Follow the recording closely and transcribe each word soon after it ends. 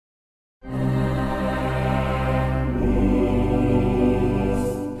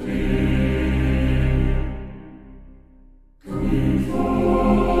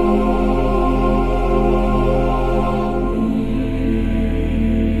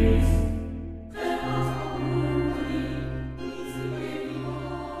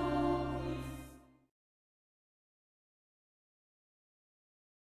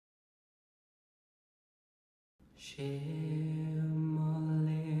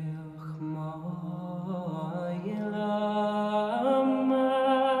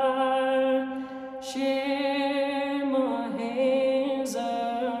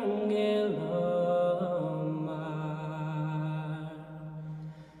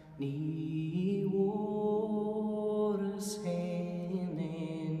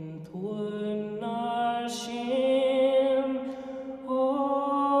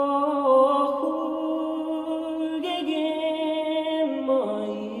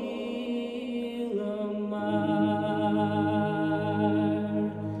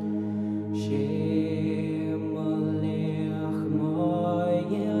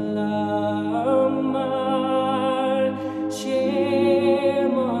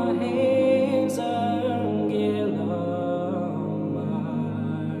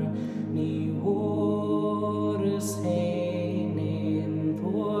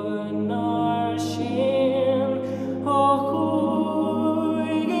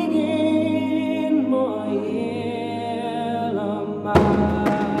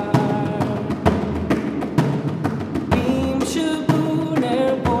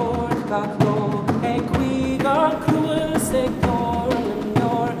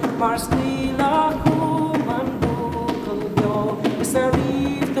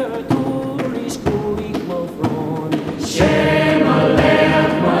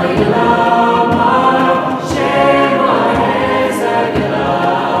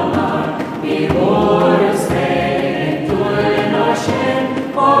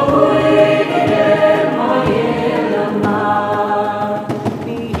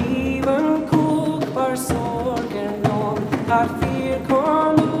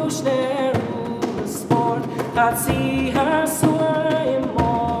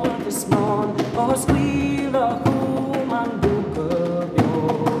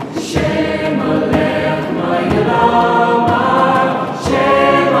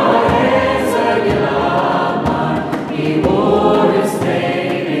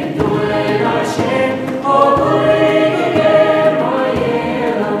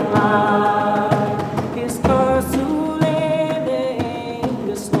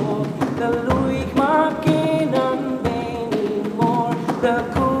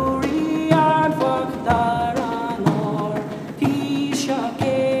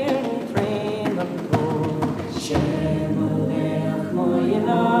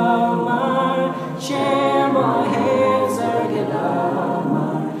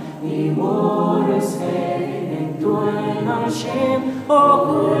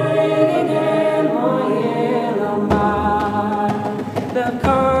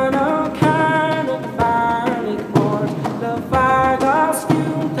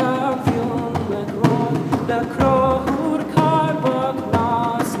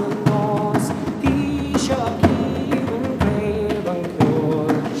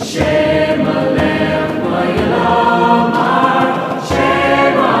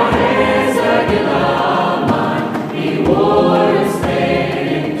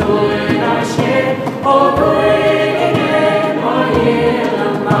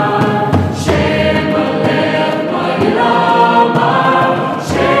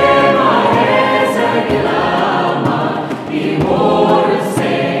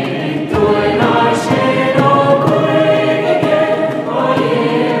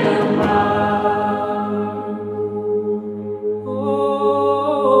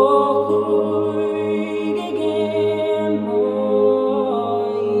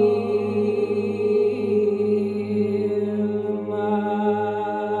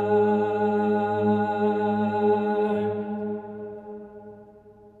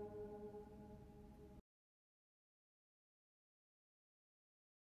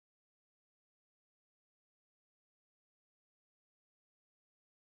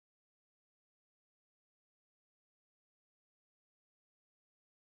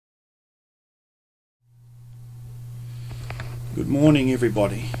Good morning,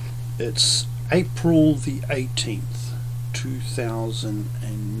 everybody. It's April the 18th,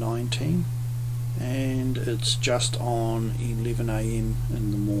 2019, and it's just on 11 a.m.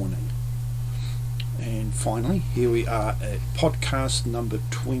 in the morning. And finally, here we are at podcast number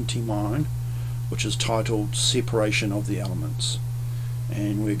 29, which is titled Separation of the Elements.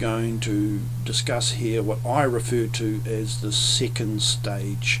 And we're going to discuss here what I refer to as the second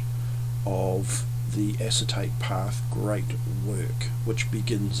stage of the acetate path great work, which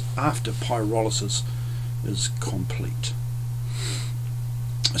begins after pyrolysis is complete.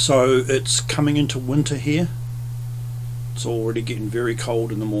 So it's coming into winter here. It's already getting very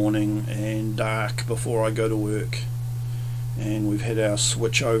cold in the morning and dark before I go to work, and we've had our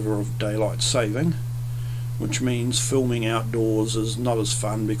switch over of daylight saving, which means filming outdoors is not as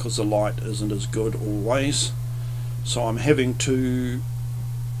fun because the light isn't as good always. So I'm having to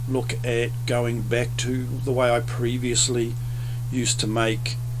look at going back to the way I previously used to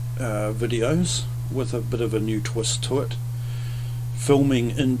make videos, with a bit of a new twist to it,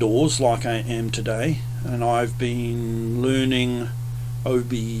 filming indoors like I am today. And I've been learning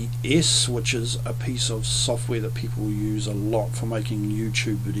OBS, which is a piece of software that people use a lot for making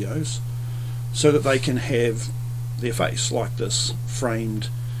YouTube videos, so that they can have their face like this framed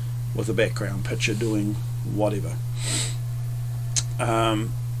with a background picture doing whatever.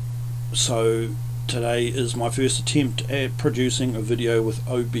 So today is my first attempt at producing a video with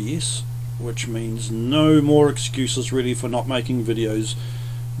OBS, which means no more excuses really for not making videos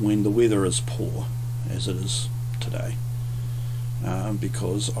when the weather is poor, as it is today,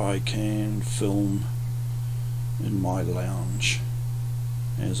 because I can film in my lounge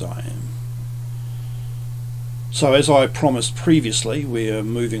as I am. So as I promised previously, we're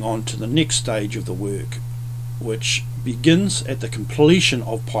moving on to the next stage of the work, which begins at the completion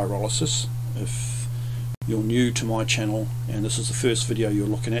of pyrolysis. If you're new to my channel and this is the first video you're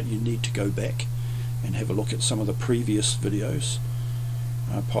looking at, you need to go back and have a look at some of the previous videos,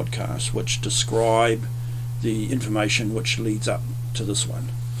 podcasts, which describe the information which leads up to this one.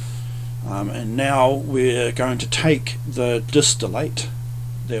 And now we're going to take the distillate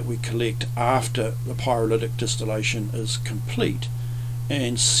that we collect after the pyrolytic distillation is complete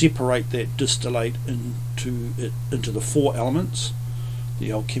and separate that distillate into the four elements,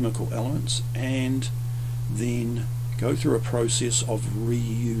 the alchemical elements, and then go through a process of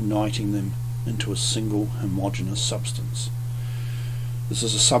reuniting them into a single homogeneous substance. This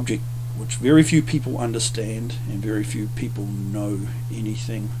is a subject which very few people understand and very few people know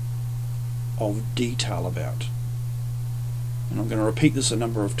anything of detail about. And I'm going to repeat this a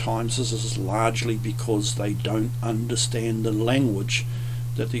number of times. This is largely because they don't understand the language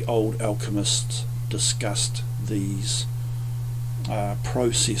that the old alchemists discussed these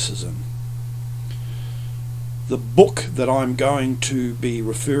processes in. The book that I'm going to be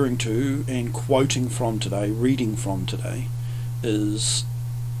referring to and quoting from today, reading from today, is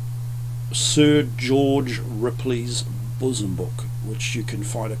Sir George Ripley's Bosom Book, which you can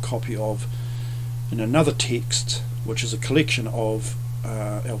find a copy of in another text, which is a collection of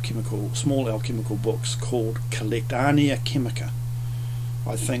small alchemical books called Collectania Chemica.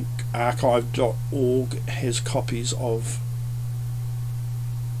 I think archive.org has copies of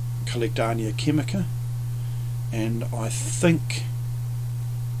Collectania Chemica, and I think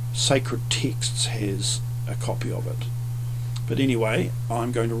Sacred Texts has a copy of it. But anyway,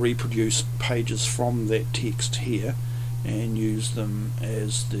 I'm going to reproduce pages from that text here and use them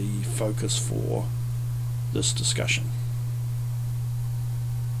as the focus for this discussion.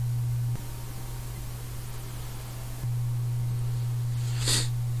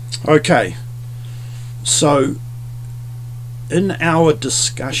 Okay, so in our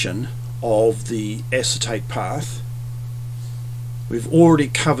discussion of the acetate path, we've already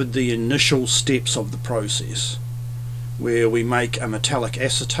covered the initial steps of the process, where we make a metallic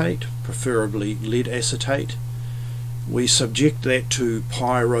acetate, preferably lead acetate. We subject that to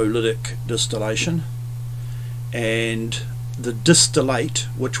pyrolytic distillation, and the distillate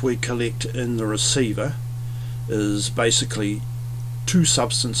which we collect in the receiver is basically two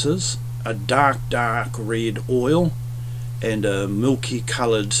substances, a dark red oil and a milky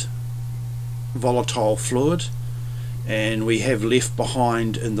coloured volatile fluid, and we have left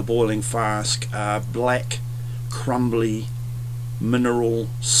behind in the boiling flask a black crumbly mineral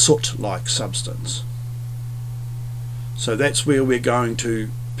soot like substance. So that's where we're going to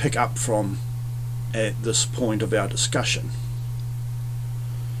pick up from at this point of our discussion,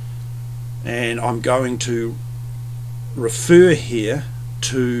 and I'm going to refer here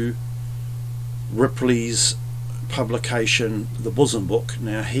to Ripley's publication, The Bosom Book.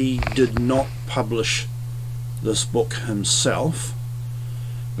 Now, he did not publish this book himself,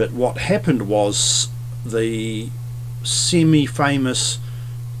 but what happened was the semi-famous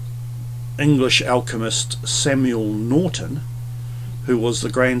English alchemist Samuel Norton, who was the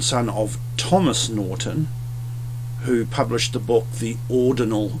grandson of Thomas Norton, who published the book The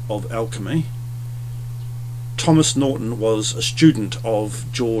Ordinal of Alchemy. Thomas Norton was a student of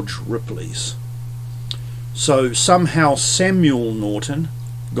George Ripley's. So somehow Samuel Norton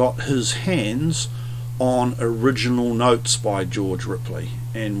got his hands on original notes by George Ripley,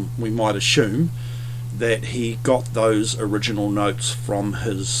 and we might assume that he got those original notes from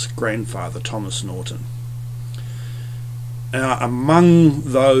his grandfather Thomas Norton. Among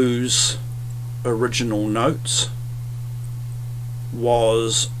those original notes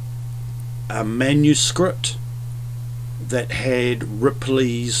was a manuscript that had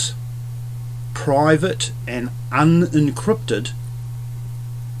Ripley's private and unencrypted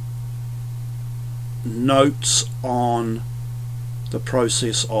notes on the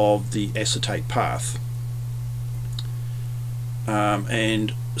process of the acetate path.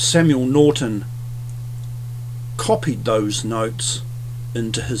 And Samuel Norton copied those notes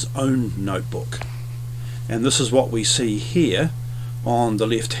into his own notebook, and this is what we see here on the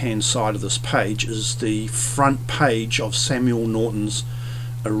left hand side of this page is the front page of Samuel Norton's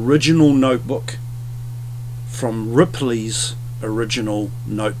original notebook from Ripley's original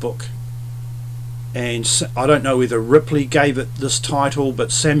notebook. And I don't know whether Ripley gave it this title,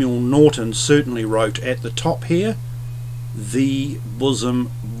 but Samuel Norton certainly wrote at the top here, "The Bosom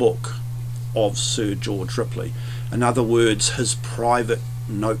Book of Sir George Ripley." In other words, his private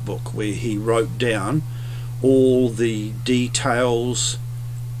notebook where he wrote down all the details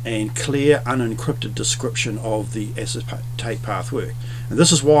and clear unencrypted description of the acetate path work. And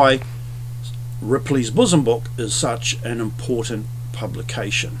this is why Ripley's Bosom Book is such an important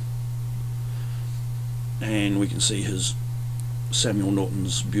publication. And we can see his Samuel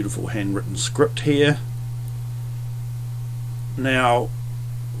Norton's beautiful handwritten script here. Now,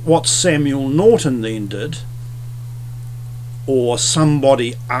 what Samuel Norton then did, or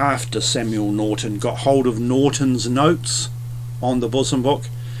somebody after Samuel Norton got hold of Norton's notes on the Bosom Book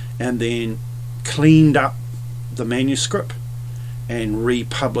and then cleaned up the manuscript and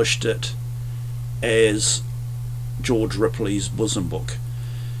republished it as George Ripley's Bosom Book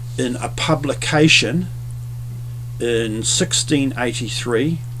in a publication in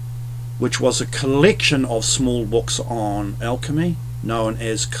 1683, which was a collection of small books on alchemy known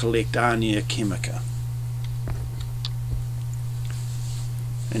as Collectanea Chemica.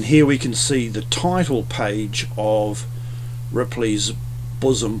 And here we can see the title page of Ripley's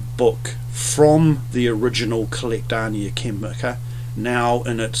Bosom Book from the original Collectanea Chemica, now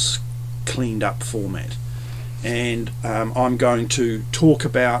in its cleaned up format. And I'm going to talk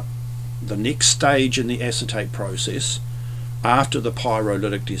about the next stage in the acetate process after the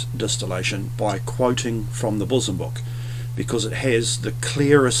pyrolytic distillation by quoting from the Bosom Book, because it has the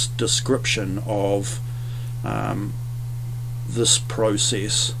clearest description of this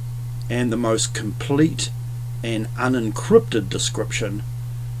process and the most complete and unencrypted description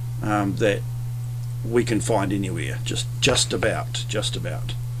that we can find anywhere, just about.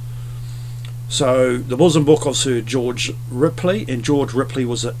 So the Bosom Book of Sir George Ripley, and George Ripley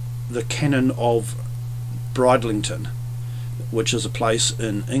was the canon of Bridlington, which is a place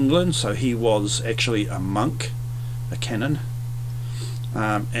in England. So he was actually a monk, a canon,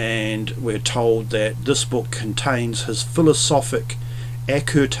 and we're told that this book contains his philosophic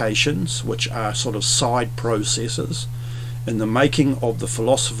accutations, which are sort of side processes in the making of the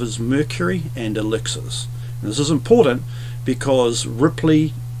philosopher's mercury and elixirs. And this is important because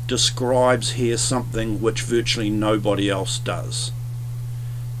Ripley describes here something which virtually nobody else does,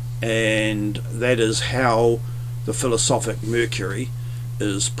 and that is how the philosophic mercury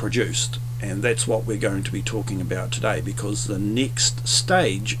is produced. And that's what we're going to be talking about today, because the next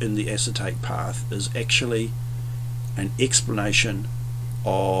stage in the acetate path is actually an explanation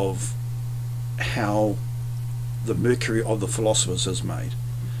of how the mercury of the philosophers is made.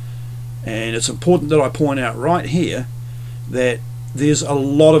 And it's important that I point out right here that there's a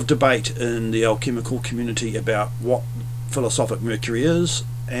lot of debate in the alchemical community about what philosophic mercury is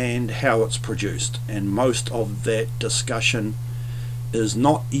and how it's produced, and most of that discussion is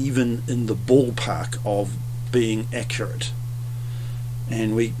not even in the ballpark of being accurate.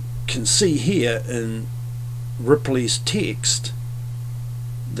 And we can see here in Ripley's text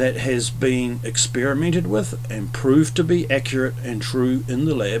that has been experimented with and proved to be accurate and true in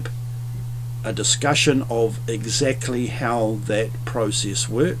the lab, a discussion of exactly how that process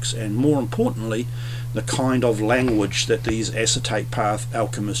works, and more importantly the kind of language that these acetate path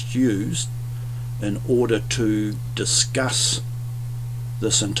alchemists used in order to discuss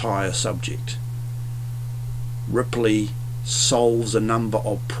this entire subject. Ripley solves a number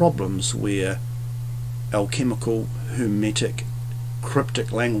of problems where alchemical, hermetic,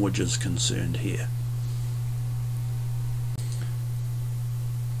 cryptic language is concerned here.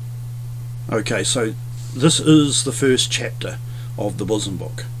 Okay, so this is the first chapter of the Bosom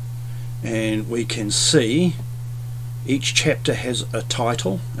Book, and we can see each chapter has a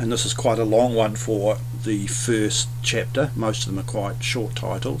title, and this is quite a long one for the first chapter. Most of them are quite short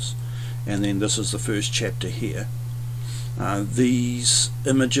titles, and then this is the first chapter here. These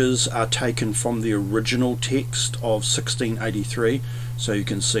images are taken from the original text of 1683, so you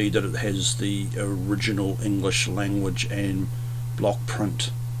can see that it has the original English language and block print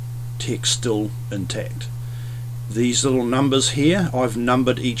text still intact. These little numbers here, I've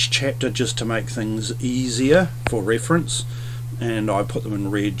numbered each chapter just to make things easier for reference, and I put them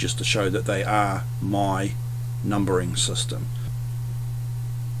in red just to show that they are my numbering system.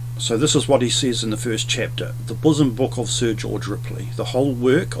 So this is what he says in the first chapter: the bosom book of Sir George Ripley, the whole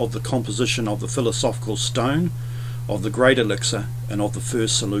work of the composition of the philosophical stone, of the great elixir, and of the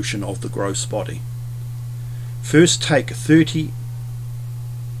first solution of the gross body. First take 30-pound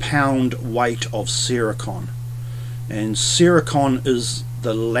weight of Sericon, and Sericon is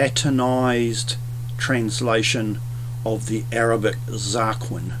the Latinized translation of the Arabic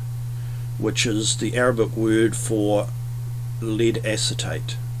zarquin, which is the Arabic word for lead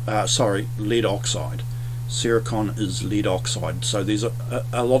acetate. Lead oxide. Sericon is lead oxide. So there's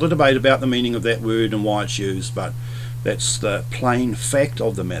a lot of debate about the meaning of that word and why it's used, but that's the plain fact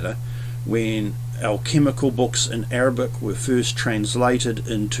of the matter. When alchemical books in Arabic were first translated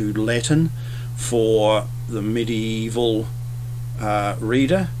into Latin for the medieval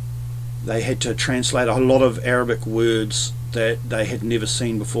reader, they had to translate a lot of Arabic words that they had never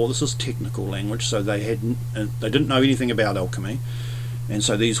seen before. This is technical language, so they didn't know anything about alchemy, and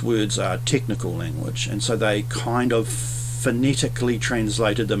so these words are technical language, and so they kind of phonetically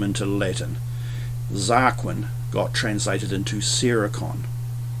translated them into Latin. Zarquin got translated into Sericon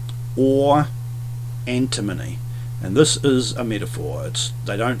or antimony, and this is a metaphor.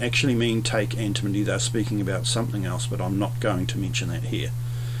 They don't actually mean take antimony, they're speaking about something else, but I'm not going to mention that here.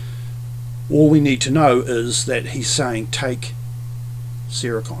 All we need to know is that he's saying take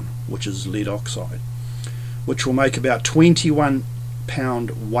Sericon, which is lead oxide, which will make about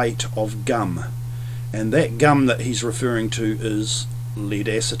 21-pound weight of gum, and that gum that he's referring to is lead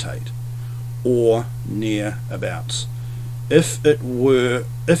acetate, or near abouts. If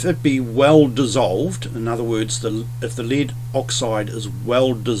it be well dissolved, in other words, if the lead oxide is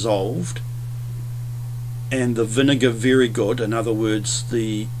well dissolved and the vinegar very good, in other words,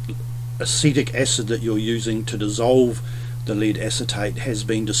 the acetic acid that you're using to dissolve the lead acetate has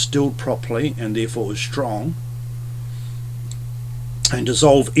been distilled properly and therefore is strong, and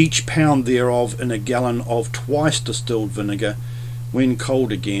dissolve each pound thereof in a gallon of twice distilled vinegar when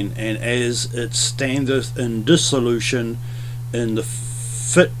cold again, and as it standeth in dissolution in the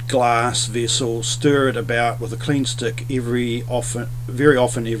fit glass vessel, stir it about with a clean stick very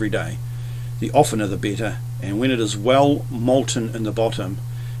often every day. The oftener the better, and when it is well molten in the bottom,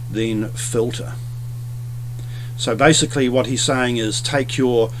 then filter. So basically what he's saying is take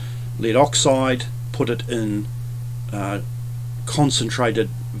your lead oxide, put it in concentrated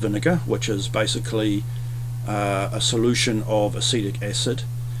vinegar, which is basically a solution of acetic acid,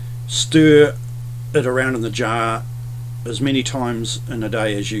 stir it around in the jar as many times in a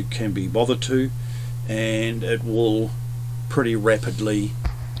day as you can be bothered to, and it will pretty rapidly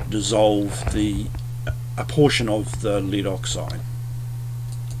dissolve a portion of the lead oxide.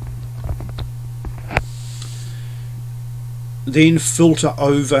 Then filter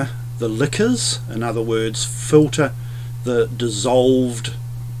over the liquors, in other words, filter the dissolved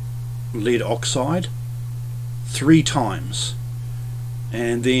lead oxide 3 times,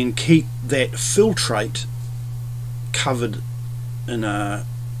 and then keep that filtrate covered in a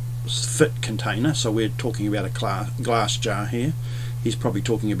fit container. So we're talking about a glass jar here. He's probably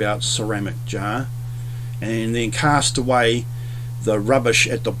talking about ceramic jar, and then cast away the rubbish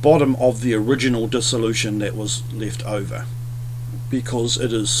at the bottom of the original dissolution that was left over, because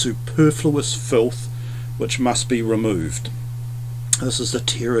it is superfluous filth which must be removed. This is the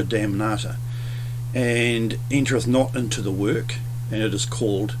terra damnata, and entereth not into the work, and it is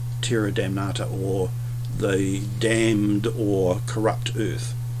called terra damnata, or the damned or corrupt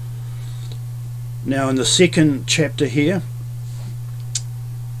earth. Now in the second chapter here,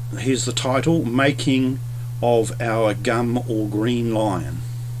 here's the title: Making of Our Gum or Green Lion.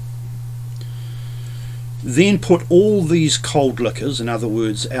 Then put all these cold liquors, in other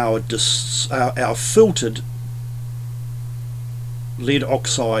words our filtered lead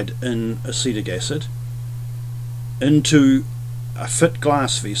oxide in acetic acid, into a fit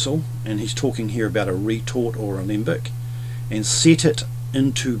glass vessel, and he's talking here about a retort or alembic, and set it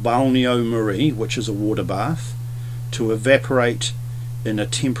into balneo marie, which is a water bath, to evaporate in a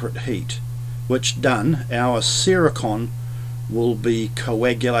temperate heat, which done, our Sericon will be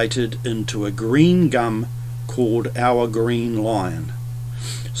coagulated into a green gum called our green lion.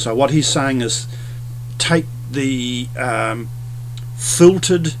 So what he's saying is take the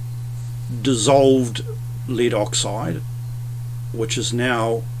filtered dissolved lead oxide, which is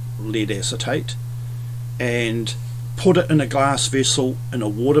now lead acetate, and put it in a glass vessel in a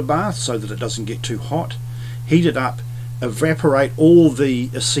water bath so that it doesn't get too hot, heat it up, evaporate all the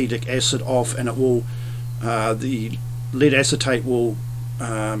acetic acid off, and it will the lead acetate will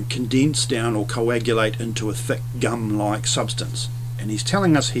condense down or coagulate into a thick gum-like substance. And he's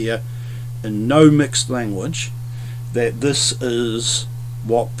telling us here in no mixed language that this is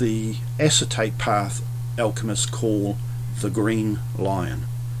what the acetate path alchemists call the green lion.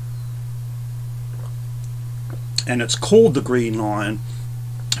 And it's called the green lion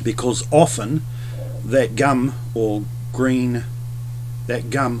because often that gum or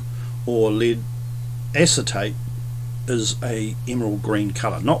lead acetate is a emerald green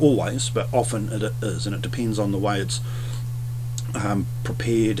color. Not always, but often it is, and it depends on the way it's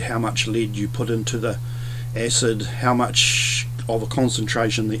prepared, how much lead you put into the acid, how much of a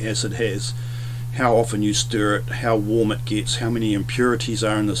concentration the acid has, how often you stir it, how warm it gets, how many impurities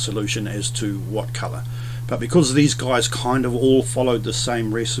are in the solution as to what color. But because these guys kind of all followed the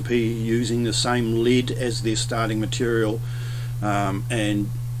same recipe, using the same lead as their starting material, and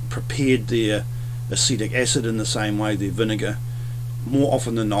prepared their acetic acid in the same way, their vinegar, more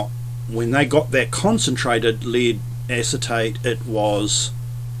often than not, when they got that concentrated lead acetate, it was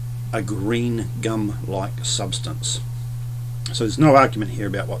a green gum-like substance. So there's no argument here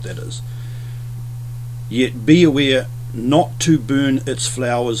about what that is. Yet be aware not to burn its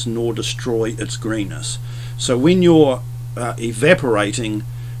flowers nor destroy its greenness. So when you're evaporating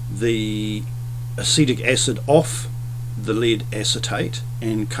the acetic acid off the lead acetate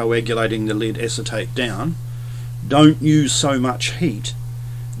and coagulating the lead acetate down, don't use so much heat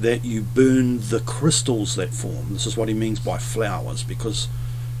that you burn the crystals that form. This is what he means by flowers, because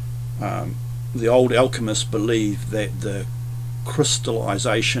the old alchemists believed that the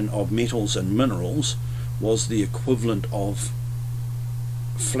crystallization of metals and minerals was the equivalent of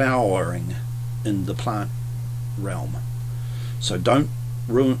flowering in the plant realm. So don't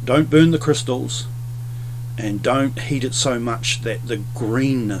burn the crystals, and don't heat it so much that the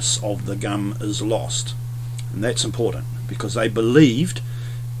greenness of the gum is lost. And that's important, because they believed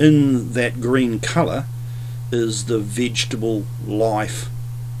in that green color is the vegetable life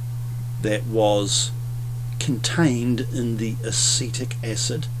that was contained in the acetic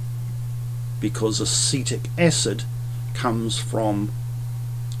acid, because acetic acid comes from,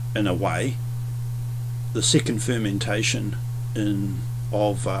 in a way, the second fermentation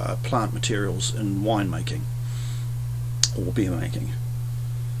of plant materials in winemaking or beer making.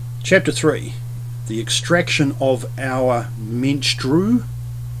 Chapter 3, the extraction of our menstruum,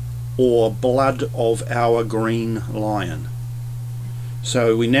 or blood of our green lion.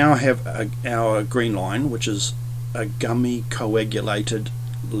 So we now have our green lion, which is a gummy coagulated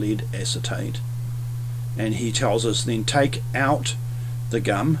lead acetate, and he tells us then take out the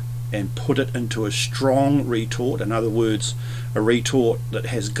gum and put it into a strong retort. In other words, a retort that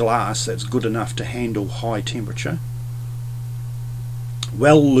has glass that's good enough to handle high temperature,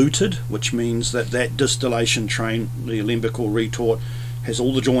 well luted, which means that that distillation train, the alembical retort, has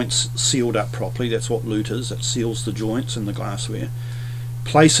all the joints sealed up properly. That's what lute is. It seals the joints in the glassware.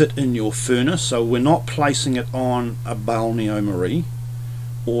 Place it in your furnace. So we're not placing it on a balneomarie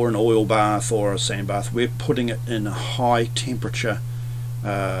or an oil bath or a sand bath. We're putting it in a high temperature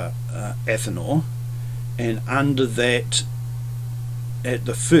ethanol, and under that, at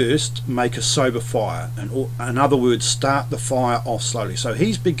the first, make a sober fire, and in other words, start the fire off slowly. So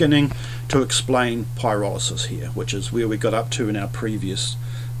he's beginning to explain pyrolysis here, which is where we got up to in our previous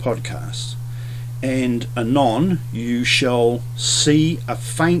podcast. And anon you shall see a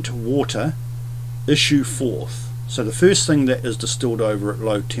faint water issue forth. So the first thing that is distilled over at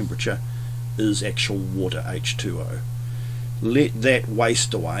low temperature is actual water, H2O. Let that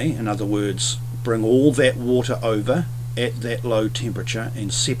waste away. In other words, bring all that water over at that low temperature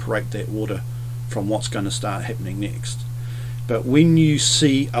and separate that water from what's going to start happening next. But when you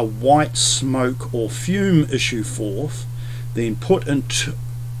see a white smoke or fume issue forth, then put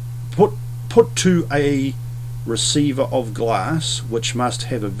to a receiver of glass, which must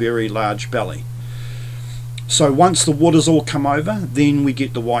have a very large belly. So once the water's all come over, then we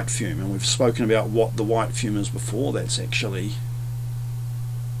get the white fume, and we've spoken about what the white fume is before. That's actually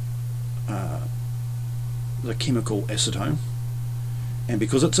the chemical acetone, and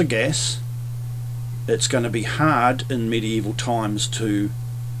because it's a gas, it's going to be hard in medieval times to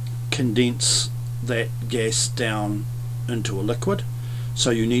condense that gas down into a liquid, so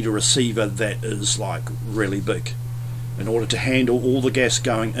you need a receiver that is like really big in order to handle all the gas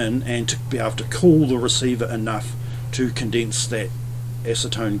going in and to be able to cool the receiver enough to condense that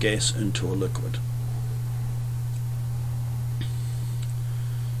acetone gas into a liquid.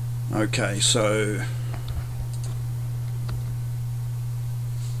 Okay, so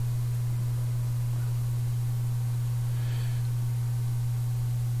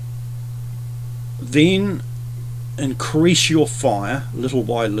Then increase your fire little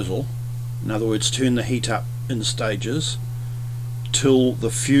by little. In other words, turn the heat up in stages till the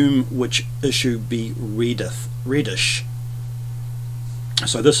fume which issue be reddish.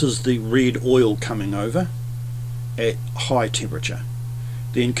 So this is the red oil coming over at high temperature.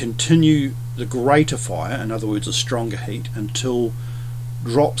 Then continue the greater fire, in other words a stronger heat, until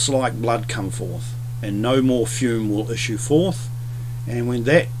drops like blood come forth and no more fume will issue forth. And when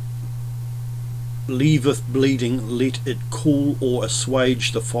that leaveth bleeding, let it cool or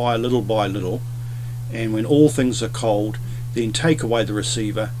assuage the fire little by little. And when all things are cold, then take away the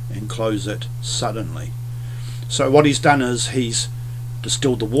receiver and close it suddenly. So what he's done is he's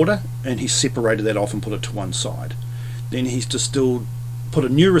distilled the water and he's separated that off and put it to one side. Then he's put a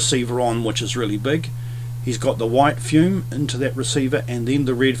new receiver on, which is really big. He's got the white fume into that receiver and then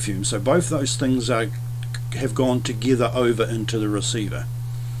the red fume. So both those things have gone together over into the receiver.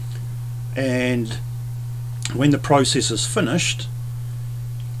 And when the process is finished,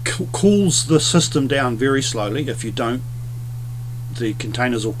 cools the system down very slowly. If you don't, the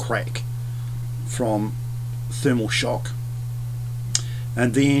containers will crack from thermal shock.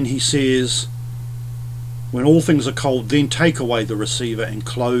 And then he says, when all things are cold, then take away the receiver and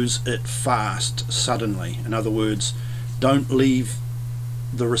close it fast suddenly. In other words, don't leave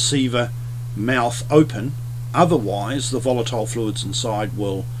the receiver mouth open, otherwise the volatile fluids inside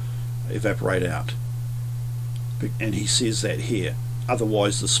will evaporate out. And he says that here,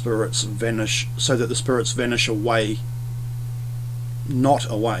 otherwise the spirits vanish, so that the spirits vanish away, not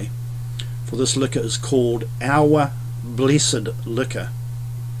away. For this liquor is called our blessed liquor,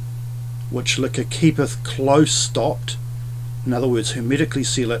 which liquor keepeth close stopped, in other words hermetically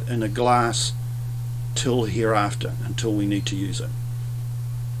seal it in a glass till hereafter, until we need to use it.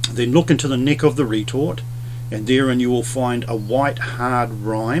 Then look into the neck of the retort, and therein you will find a white hard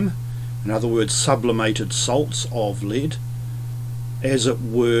rime, in other words sublimated salts of lead, as it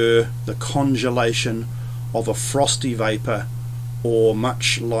were the congelation of a frosty vapour, or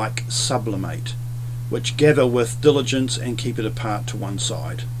much like sublimate, which gather with diligence and keep it apart to one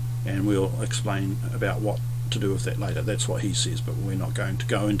side. And we'll explain about what to do with that later. That's what he says, but we're not going to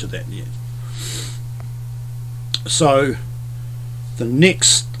go into that yet. So the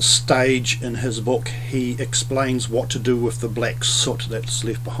next stage in his book, he explains what to do with the black soot that's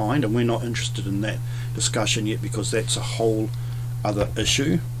left behind, and we're not interested in that discussion yet because that's a whole other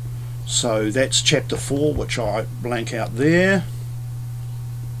issue. So that's chapter 4, which I blank out there.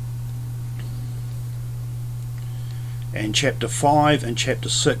 And chapter 5 and chapter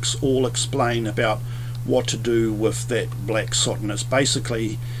 6 all explain about what to do with that black soot. And it's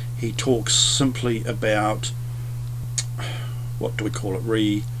basically, he talks simply about, what do we call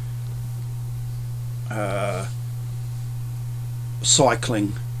it,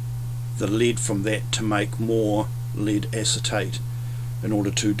 cycling the lead from that to make more lead acetate in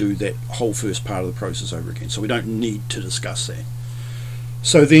order to do that whole first part of the process over again. So we don't need to discuss that.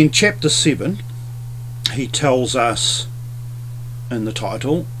 So then chapter 7, he tells us in the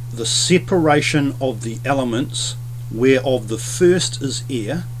title, the separation of the elements, whereof the first is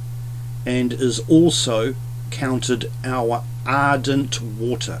air, and is also counted our ardent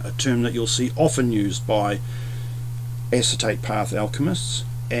water, a term that you'll see often used by acetate path alchemists,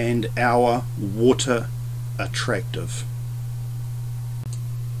 and our water attractive.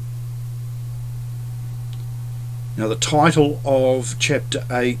 Now the title of chapter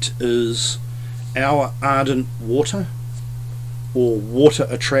 8 is Our Ardent Water, or Water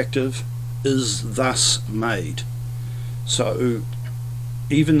Attractive, is thus made. So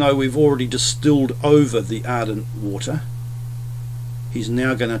even though we've already distilled over the ardent water, he's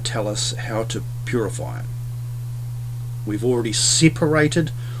now going to tell us how to purify it. We've already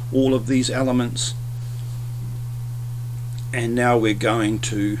separated all of these elements, and now we're going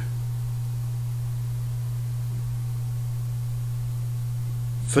to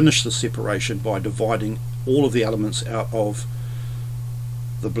finish the separation by dividing all of the elements out of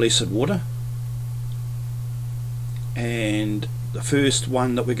the blessed water. And the first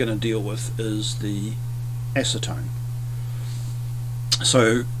one that we're going to deal with is the acetone.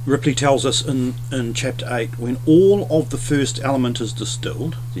 So Ripley tells us in chapter 8, when all of the first element is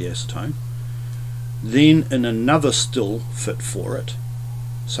distilled, the acetone, then in another still fit for it,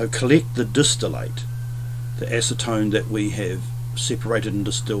 so collect the distillate, the acetone that we have separated and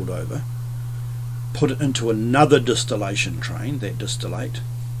distilled over, put it into another distillation train, that distillate,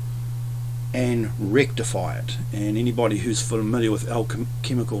 and rectify it. And anybody who's familiar with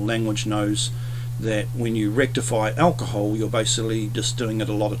alchemical language knows that when you rectify alcohol, you're basically distilling it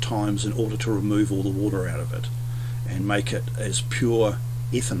a lot of times in order to remove all the water out of it and make it as pure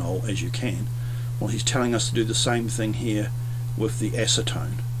ethanol as you can Well, he's telling us to do the same thing here with the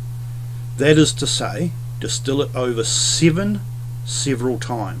acetone. That is to say, distill it over 7 several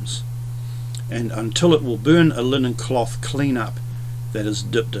times, and until it will burn a linen cloth clean up that is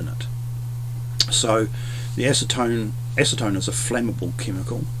dipped in it. So the acetone is a flammable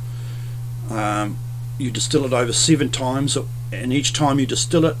chemical. You distill it over 7 times, and each time you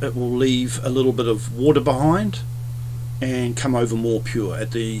distill it, it will leave a little bit of water behind and come over more pure.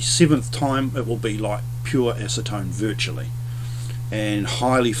 At the 7th time, it will be like pure acetone virtually, and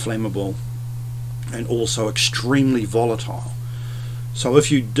highly flammable, and also extremely volatile. So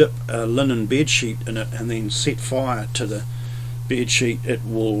if you dip a linen bed sheet in it and then set fire to the bed sheet, it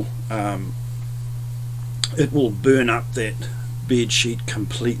will burn up that bed sheet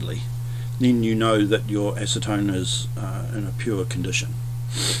completely. Then you know that your acetone is in a pure condition.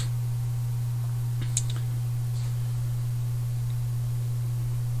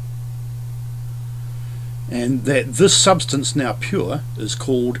 And that this substance, now pure, is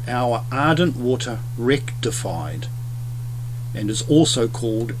called our ardent water rectified, and is also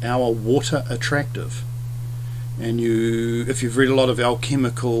called our water attractive. And if you've read a lot of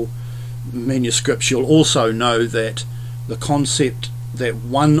alchemical manuscripts, you'll also know that the concept that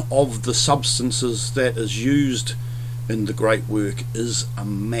one of the substances that is used in the great work is a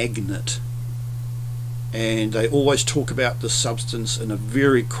magnet. And they always talk about this substance in a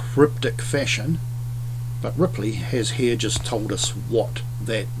very cryptic fashion, but Ripley has here just told us what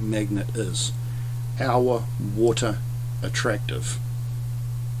that magnet is: our water attractive.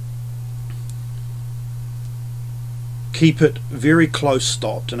 Keep it very close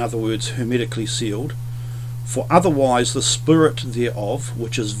stopped, in other words hermetically sealed, for otherwise the spirit thereof,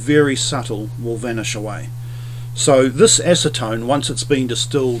 which is very subtle, will vanish away. So this acetone, once it's been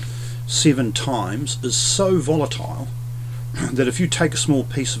distilled 7 times, is so volatile that if you take a small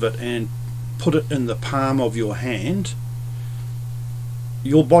piece of it and put it in the palm of your hand,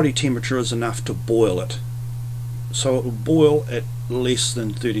 your body temperature is enough to boil it. So it will boil at less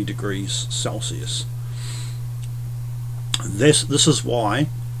than 30 degrees Celsius. This is why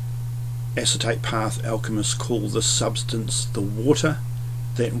acetate path alchemists call this substance the water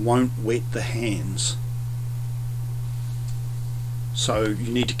that won't wet the hands. So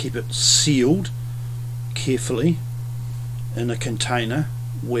you need to keep it sealed carefully in a container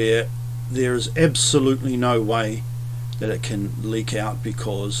where there is absolutely no way that it can leak out,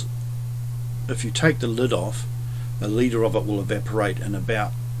 because if you take the lid off, a litre of it will evaporate in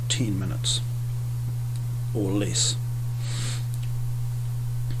about 10 minutes or less.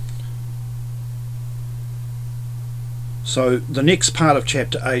 So the next part of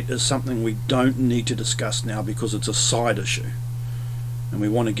chapter 8 is something we don't need to discuss now because it's a side issue, and we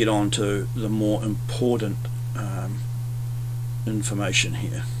want to get on to the more important information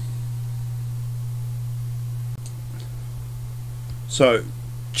here. So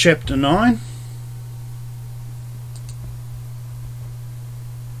chapter 9,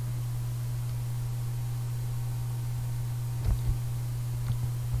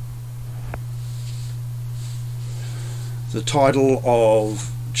 the title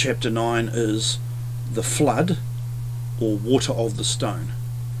of chapter 9 is The Flood, or Water of the Stone.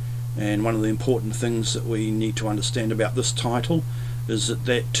 And one of the important things that we need to understand about this title is that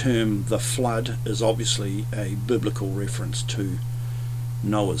that term, the flood, is obviously a biblical reference to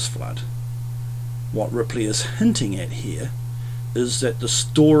Noah's flood. What Ripley is hinting at here is that the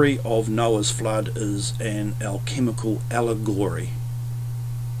story of Noah's flood is an alchemical allegory,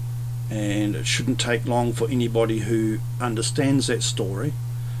 and it shouldn't take long for anybody who understands that story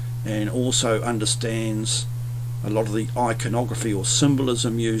and also understands a lot of the iconography or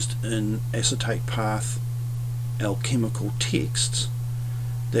symbolism used in acetate path alchemical texts,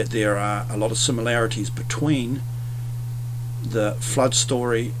 that there are a lot of similarities between the flood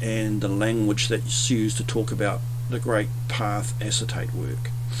story and the language that's used to talk about the great path acetate work.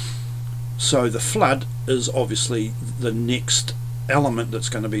 So the flood is obviously the next element that's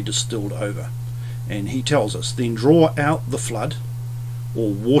going to be distilled over, and he tells us, then draw out the flood, or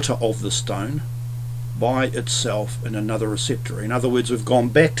water of the stone, by itself in another receptor. In other words, we've gone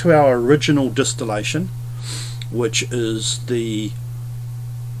back to our original distillation, which is the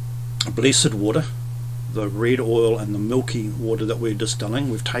blessed water, the red oil and the milky water that we're distilling.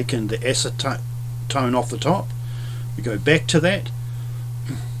 We've taken the acetone off the top, we go back to that,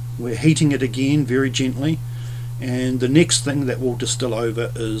 we're heating it again very gently, and the next thing that we'll distill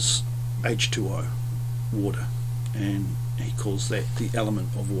over is H2O, water, and he calls that the element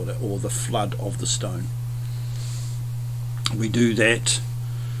of water, or the flood of the stone. We do that,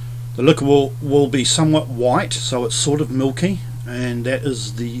 the liquor will be somewhat white, so it's sort of milky, and that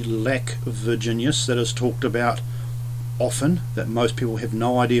is the lac virginius that is talked about often, that most people have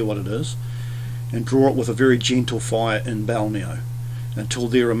no idea what it is, and draw it with a very gentle fire in balneo until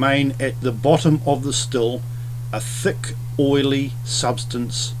there remain at the bottom of the still a thick oily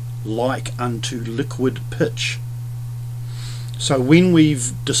substance like unto liquid pitch. So when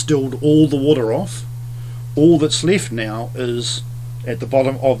we've distilled all the water off, all that's left now is at the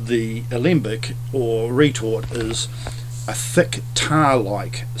bottom of the alembic or retort is a thick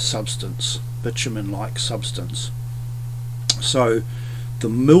tar-like substance, bitumen-like substance. So the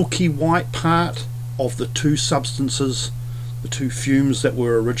milky white part of the two substances, the two fumes that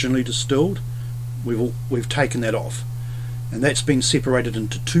were originally distilled, we've taken that off, and that's been separated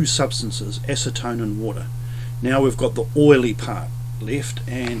into two substances, acetone and water. Now we've got the oily part left,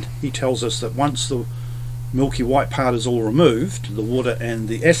 and he tells us that once the milky white part is all removed, the water and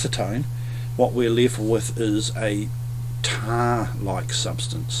the acetone, what we're left with is a tar-like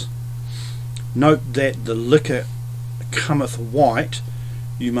substance. Note that the liquor cometh white.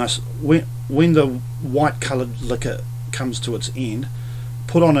 You must, when the white coloured liquor comes to its end,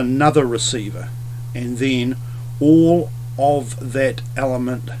 put on another receiver, and then all of that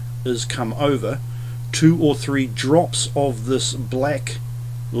element is come over. 2 or 3 drops of this black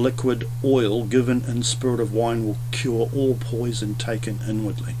liquid oil given in spirit of wine will cure all poison taken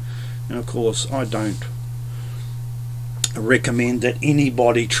inwardly. And of course I don't recommend that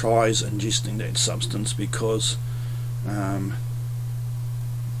anybody tries ingesting that substance, because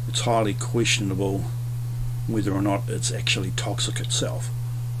it's highly questionable whether or not it's actually toxic itself.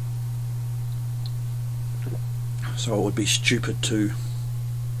 So it would be stupid to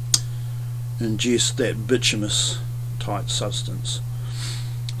ingest that bituminous type substance.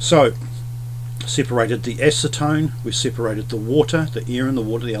 So separated the acetone, we separated the water, the air and the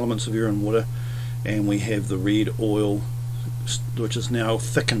water, the elements of air and water, and we have the red oil, which is now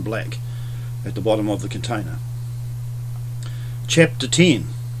thick and black at the bottom of the container. Chapter 10.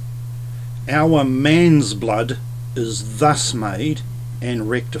 Our man's blood is thus made and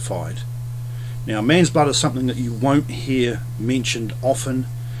rectified. Now, man's blood is something that you won't hear mentioned often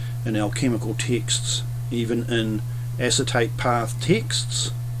in alchemical texts, even in acetate path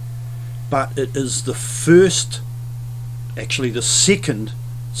texts, but it is the first, actually the second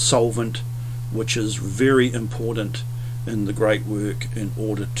solvent, which is very important in the great work in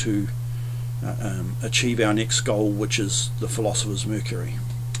order to achieve our next goal, which is the philosopher's mercury.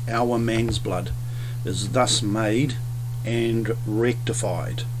 Our man's blood is thus made and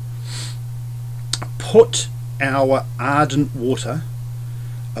rectified. Put our ardent water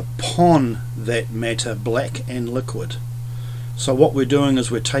upon that matter, black and liquid. So what we're doing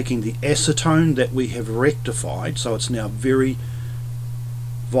is we're taking the acetone that we have rectified, so it's now very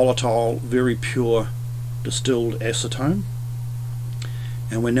volatile, very pure distilled acetone,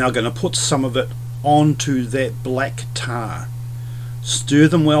 and we're now going to put some of it onto that black tar. Stir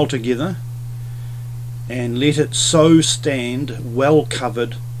them well together and let it so stand well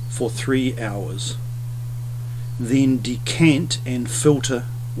covered for 3 hours. Then decant and filter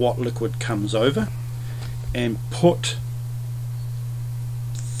what liquid comes over, and put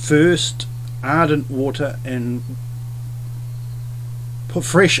first ardent water and put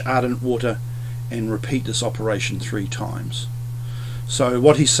fresh ardent water and repeat this operation 3 times. So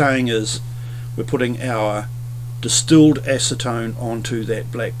what he's saying is we're putting our distilled acetone onto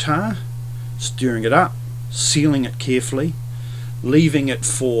that black tar, stirring it up, sealing it carefully, leaving it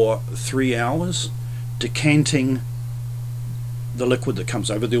for 3 hours, decanting the liquid that comes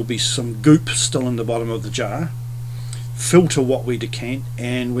over. There'll be some goop still in the bottom of the jar. Filter what we decant,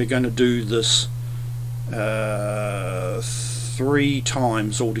 and we're going to do this 3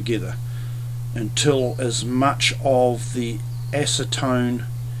 times altogether until as much of the acetone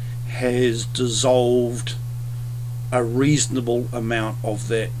has dissolved a reasonable amount of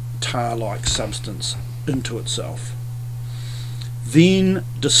that tar-like substance into itself. Then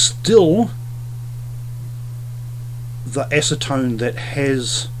distill the acetone that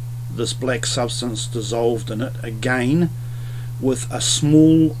has this black substance dissolved in it again with a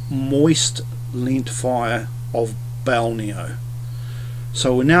small moist lent fire of balneo.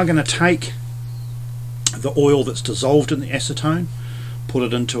 So we're now going to take the oil that's dissolved in the acetone, put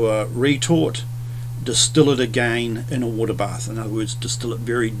it into a retort, distill it again in a water bath. In other words, distill it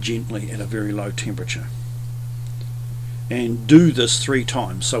very gently at a very low temperature, and do this 3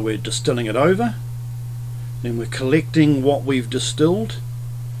 times. So we're distilling it over, then we're collecting what we've distilled,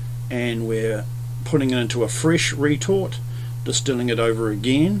 and we're putting it into a fresh retort, distilling it over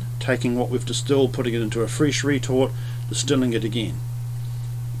again, taking what we've distilled, putting it into a fresh retort, distilling it again.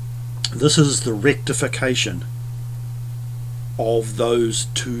 This is the rectification of those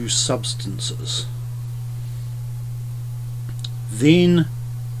two substances. Then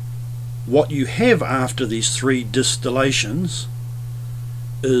what you have after these three distillations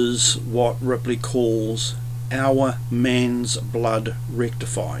is what Ripley calls our man's blood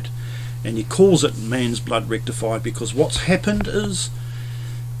rectified. And he calls it man's blood rectified because what's happened is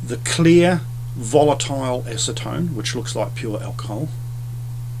the clear volatile acetone, which looks like pure alcohol,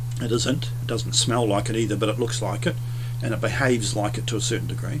 it isn't, it doesn't smell like it either, but it looks like it, and it behaves like it to a certain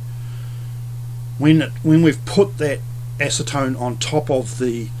degree. When we've put that acetone on top of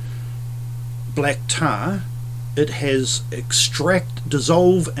the black tar, it has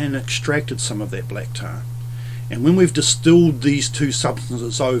dissolved and extracted some of that black tar. And when we've distilled these two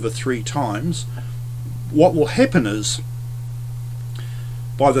substances over 3 times, what will happen is,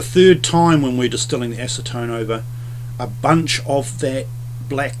 by the 3rd time when we're distilling the acetone over, a bunch of that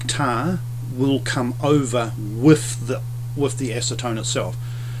black tar will come over with the acetone itself.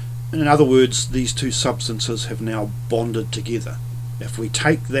 In other words, these two substances have now bonded together. If we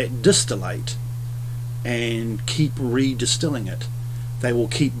take that distillate and keep redistilling it, they will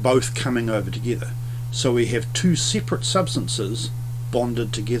keep both coming over together. So we have 2 separate substances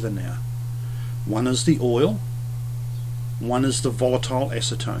bonded together now. One is the oil, one is the volatile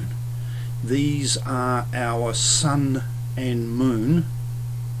acetone. These are our sun and moon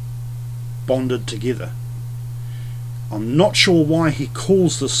bonded together. I'm not sure why he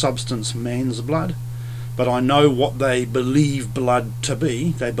calls the substance man's blood, but I know what they believe blood to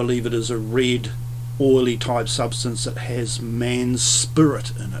be. They believe it is a red, oily type substance that has man's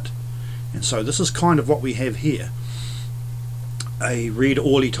spirit in it. And so this is kind of what we have here, a red,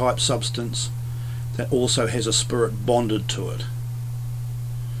 oily type substance that also has a spirit bonded to it.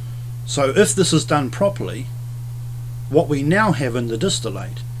 So if this is done properly, what we now have in the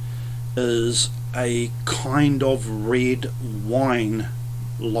distillate is a kind of red wine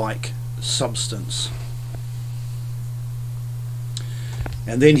like substance.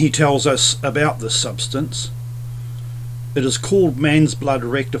 And then he tells us about this substance. It is called man's blood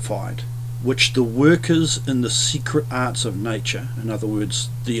rectified, which the workers in the secret arts of nature, in other words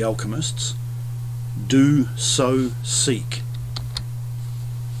the alchemists, do so seek.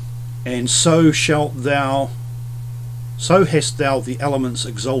 And so hast thou the elements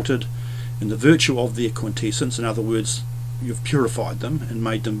exalted in the virtue of their quintessence. In other words, you've purified them and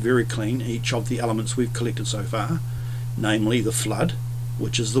made them very clean, each of the elements we've collected so far, namely the flood,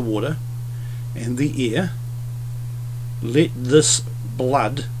 which is the water, and the air. Let this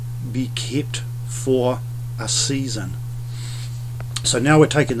blood be kept for a season. So now we're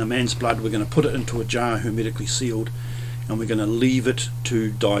taking the man's blood, we're going to put it into a jar hermetically sealed, and we're going to leave it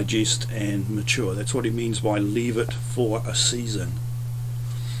to digest and mature. That's what he means by leave it for a season.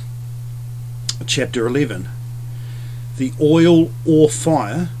 Chapter 11. The oil or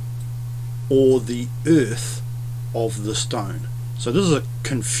fire or the earth of the stone. So this is a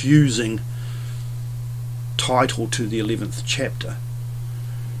confusing title to the 11th chapter,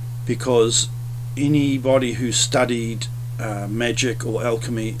 because anybody who studied magic or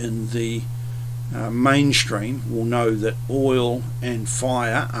alchemy in the mainstream will know that oil and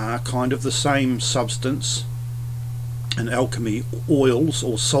fire are kind of the same substance. In alchemy, oils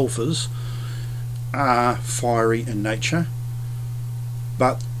or sulfurs are fiery in nature,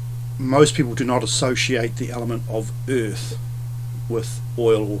 but most people do not associate the element of earth with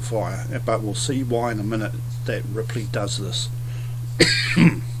oil or fire, but we'll see why in a minute that Ripley does this.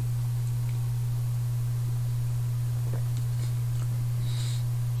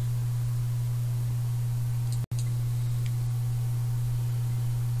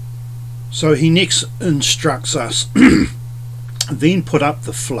 So he next instructs us, then put up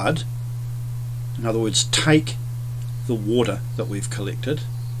the flood. In other words, take the water that we've collected,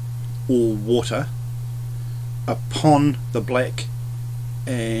 or water, upon the black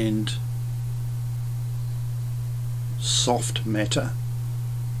and soft matter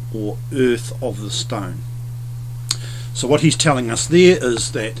or earth of the stone. So what he's telling us there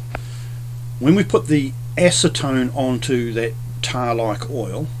is that when we put the acetone onto that tar-like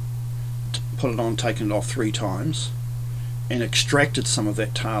oil, put it on, taken it off 3 times, and extracted some of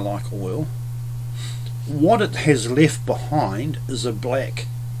that tar-like oil, what it has left behind is a black,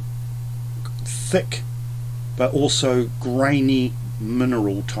 thick, but also grainy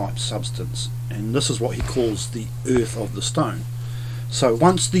mineral type substance, and this is what he calls the earth of the stone. So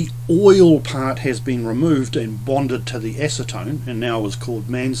once the oil part has been removed and bonded to the acetone, and now is called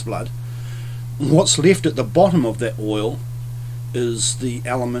man's blood, what's left at the bottom of that oil is the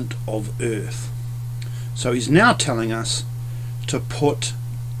element of earth. So he's now telling us to put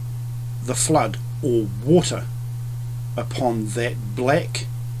the flood or water upon that black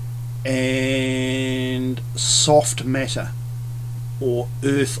and soft matter or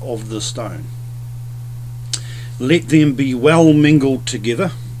earth of the stone. Let them be well mingled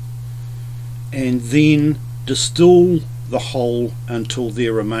together, and then distill the whole until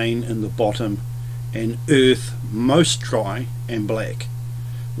there remain in the bottom an earth most dry and black,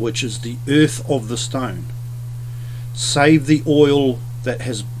 which is the earth of the stone. Save the oil that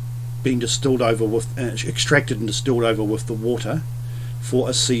has been distilled over with, extracted and distilled over with the water, for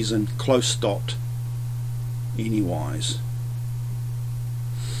a season close stopped anywise.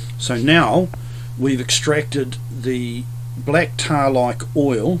 So now we've extracted the black tar-like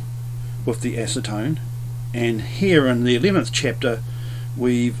oil with the acetone, and here in the 11th chapter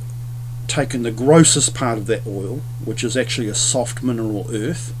we've taken the grossest part of that oil, which is actually a soft mineral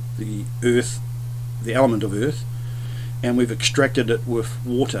earth, the element of earth, and we've extracted it with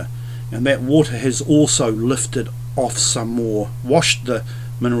water, and that water has also lifted off some more, washed the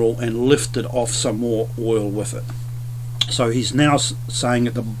mineral and lifted off some more oil with it. So he's now saying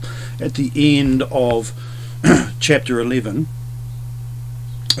at the end of chapter 11,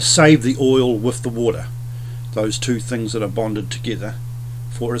 save the oil with the water, those two things that are bonded together,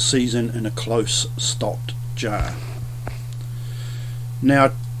 for a season in a close stopped jar.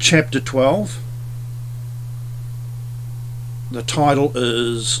 Now chapter 12, the title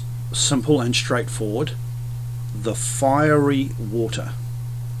is simple and straightforward: the fiery water.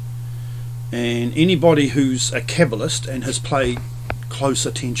 And anybody who's a Kabbalist and has paid close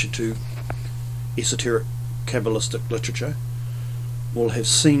attention to esoteric Kabbalistic literature will have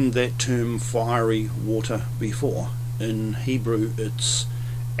seen that term fiery water before. In Hebrew it's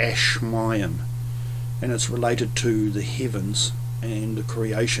Ashmayim, and it's related to the heavens and the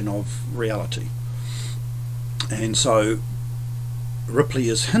creation of reality. And so Ripley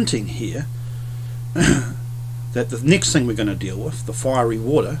is hinting here that the next thing we're going to deal with, the fiery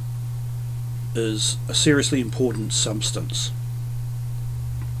water, is a seriously important substance.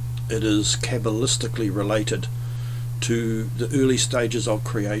 It is Kabbalistically related to the early stages of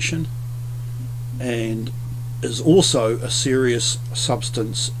creation, and is also a serious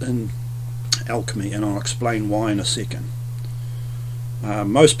substance in alchemy, and I'll explain why in a second.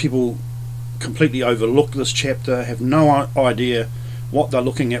 Most people completely overlook this chapter, have no idea what they're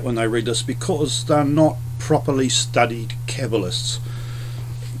looking at when they read this, because they're not properly studied Kabbalists.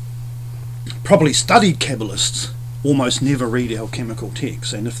 Properly studied Kabbalists almost never read alchemical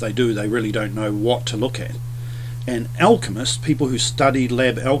texts, and if they do, they really don't know what to look at. And alchemists, people who study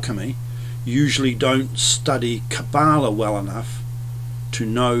lab alchemy, usually don't study Kabbalah well enough to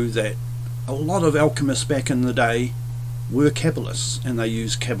know that a lot of alchemists back in the day were Kabbalists, and they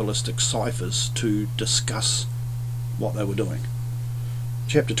used Kabbalistic ciphers to discuss what they were doing.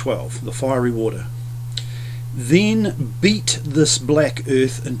 Chapter 12, the fiery water. Then beat this black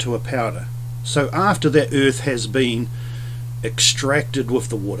earth into a powder. So after that earth has been extracted with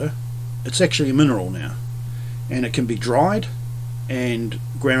the water, it's actually a mineral now, and it can be dried and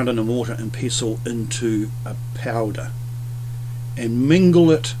ground in a mortar and pestle into a powder, and mingle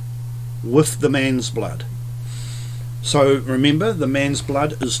it with the man's blood. So remember, the man's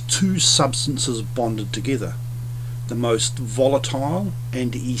blood is two substances bonded together. The most volatile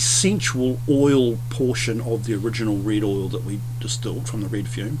and essential oil portion of the original red oil that we distilled from the red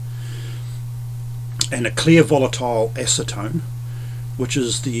fume, and a clear volatile acetone, which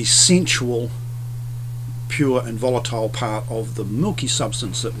is the essential pure and volatile part of the milky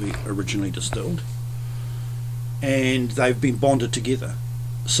substance that we originally distilled, and they've been bonded together.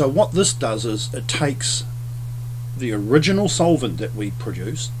 So what this does is it takes the original solvent that we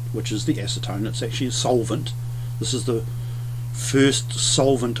produced, which is the acetone. It's actually a solvent. This is the first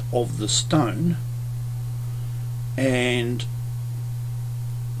solvent of the stone, and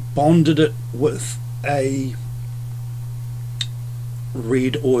bonded it with a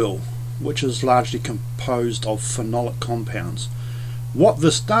red oil, which is largely composed of phenolic compounds. What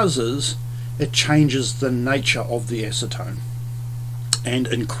this does is it changes the nature of the acetone and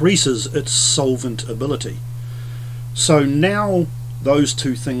increases its solvent ability. So now those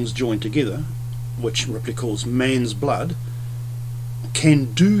two things join together, which Ripley calls man's blood,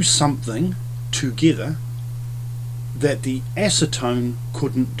 can do something together that the acetone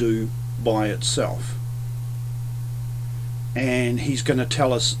couldn't do by itself. And he's going to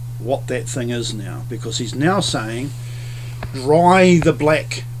tell us what that thing is now, because he's now saying dry the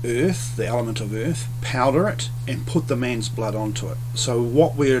black earth, the element of earth, powder it, and put the man's blood onto it. So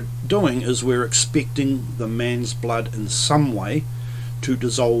what we're doing is we're expecting the man's blood in some way to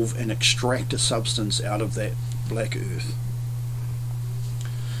dissolve and extract a substance out of that black earth.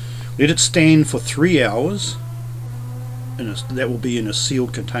 Let it stand for 3 hours, that will be in a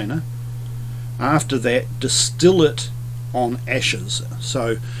sealed container. After that, distill it on ashes.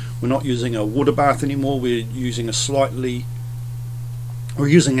 So we're not using a water bath anymore. We're using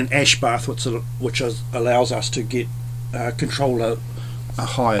an ash bath, which allows us to get control a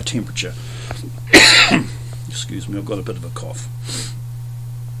higher temperature. Excuse me, I've got a bit of a cough.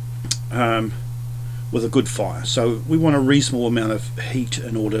 With a good fire. So we want a reasonable amount of heat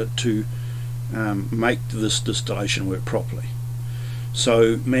in order to make this distillation work properly.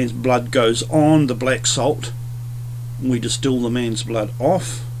 So man's blood goes on the black salt. We distill the man's blood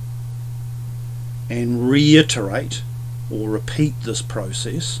off and reiterate or repeat this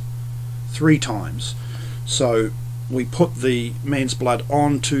process 3 times. So we put the man's blood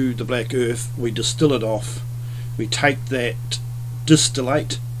onto the black earth, we distill it off, we take that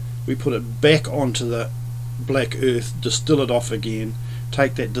distillate, we put it back onto the black earth, distill it off again,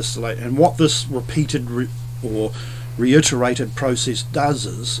 take that distillate, and what this repeated or reiterated process does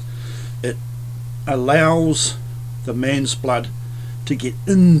is it allows the man's blood to get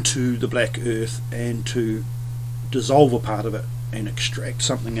into the black earth and to dissolve a part of it and extract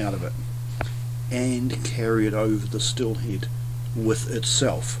something out of it and carry it over the still head with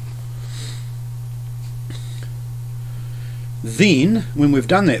itself. Then, when we've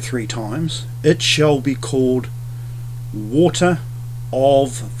done that 3 times, it shall be called water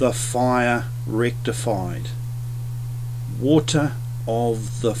of the fire rectified. Water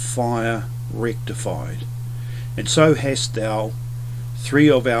of the fire rectified. And so hast thou 3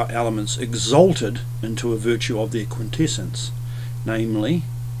 of our elements exalted into a virtue of their quintessence, namely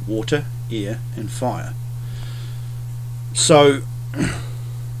water, air and fire. So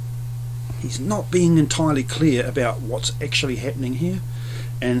he's not being entirely clear about what's actually happening here,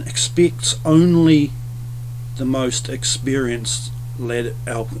 and expects only the most experienced led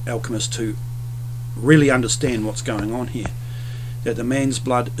alchemist to really understand what's going on here. That the man's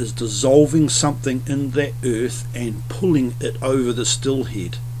blood is dissolving something in that earth and pulling it over the still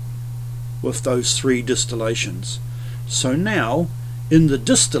head with those 3 distillations. So now in the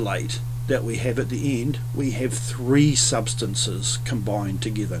distillate that we have at the end, we have 3 substances combined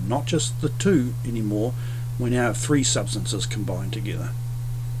together, not just the 2 anymore. We now have 3 substances combined together,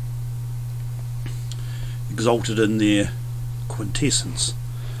 exalted in their quintessence.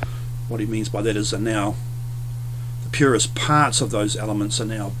 What he means by that is now the purest parts of those elements are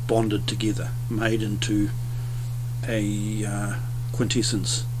now bonded together, made into a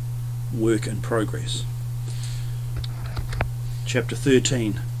quintessence work in progress. Chapter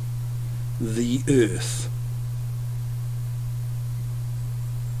 13, the earth.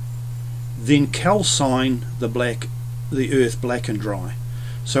 Then calcine the earth black and dry.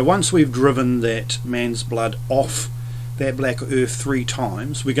 So once we've driven that man's blood off that black earth 3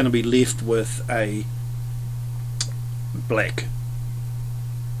 times, we're going to be left with a black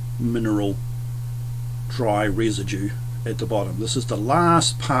mineral dry residue at the bottom. This is the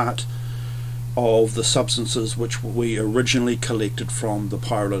last part of the substances which we originally collected from the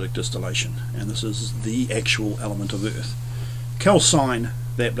pyrolytic distillation, and this is the actual element of earth. Calcine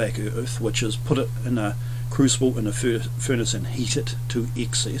that black earth, which is put it in a crucible in a furnace and heat it to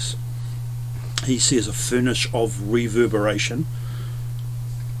excess. He says a furnace of reverberation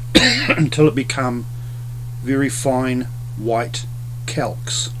until it become very fine white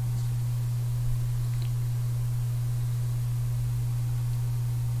calx.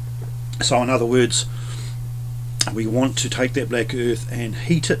 So in other words, we want to take that black earth and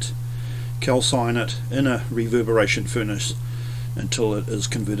heat it, calcine it in a reverberation furnace until it is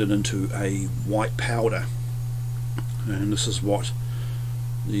converted into a white powder. And this is what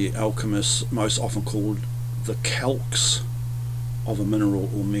the alchemists most often called the calx of a mineral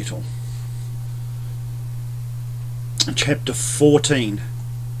or metal. Chapter 14,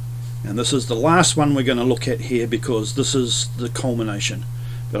 and this is the last one we're going to look at here because this is the culmination.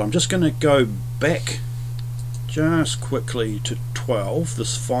 But I'm just going to go back just quickly to 12,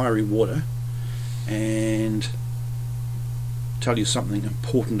 this fiery water, and tell you something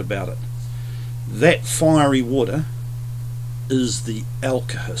important about it. That fiery water is the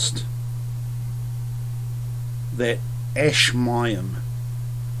alkahest. That ashmayim,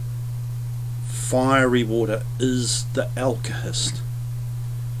 fiery water, is the alkahest.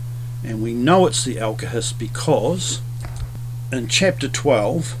 And we know it's the alkahest because in chapter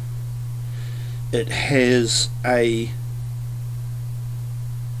 12 it has a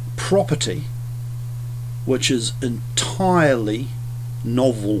property which is entirely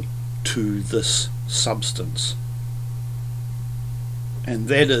novel to this substance, and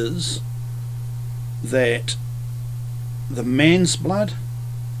that is that the man's blood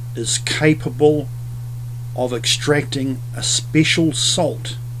is capable of extracting a special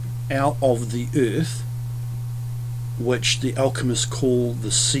salt out of the earth, which the alchemists call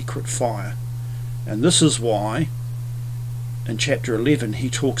the secret fire. And this is why in chapter 11 he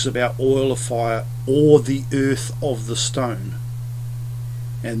talks about oil of fire or the earth of the stone,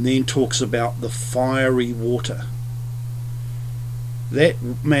 and then talks about the fiery water. That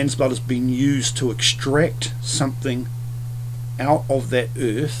man's blood has been used to extract something out of that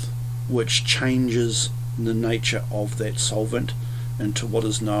earth which changes the nature of that solvent into what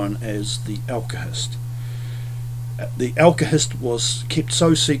is known as the alkahest. The alkahest was kept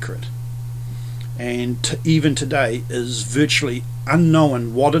so secret, and even today is virtually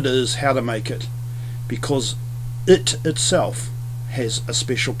unknown what it is, how to make it, because it itself has a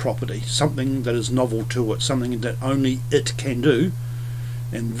special property, something that is novel to it, something that only it can do,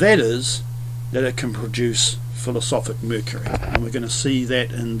 and that is that it can produce philosophic mercury. And we're going to see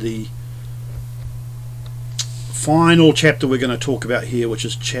that in the final chapter we're going to talk about here, which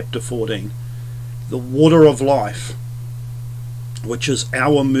is chapter 14, the water of life, which is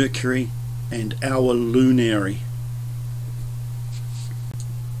our mercury and our lunary.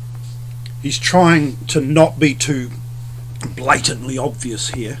 He's trying to not be too blatantly obvious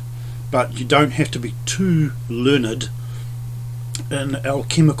here, but you don't have to be too learned in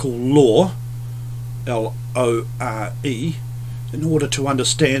alchemical lore, L-O-R-E, in order to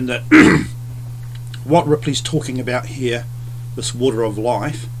understand that what Ripley's talking about here, this water of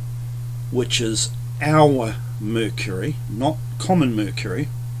life, which is our mercury, not common mercury,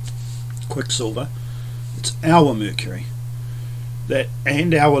 quicksilver, it's our mercury, that,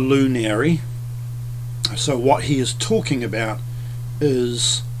 and our lunary. So what he is talking about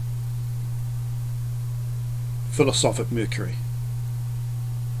is philosophic mercury.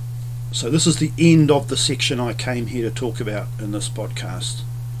 So this is the end of the section I came here to talk about in this podcast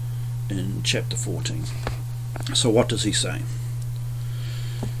in chapter 14. So what does he say?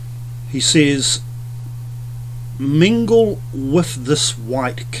 He says, mingle with this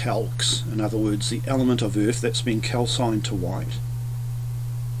white calx, in other words the element of earth that's been calcined to white,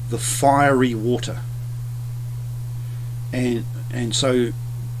 the fiery water, and so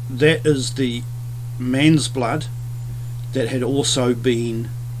that is the man's blood that had also been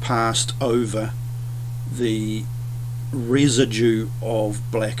passed over the residue of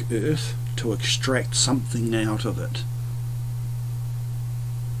black earth to extract something out of it.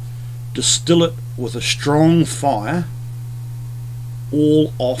 Distill it with a strong fire,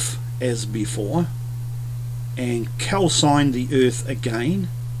 all off as before, and calcine the earth again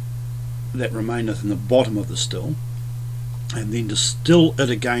that remaineth in the bottom of the still, and then distill it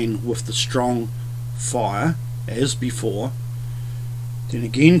again with the strong fire as before, then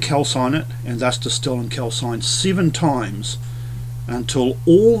again calcine it, and thus distill and calcine 7 times, until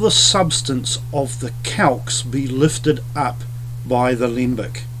all the substance of the calx be lifted up by the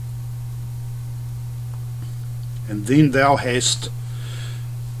lembic. And then thou hast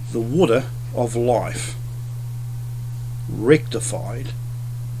the water of life rectified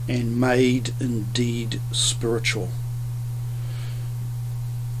and made indeed spiritual.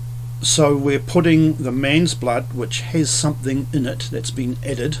 So we're putting the man's blood, which has something in it that's been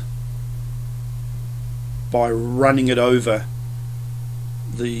added, by running it over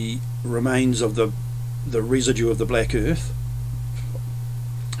the remains of the residue of the black earth.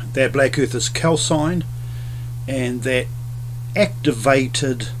 That black earth is calcined, and that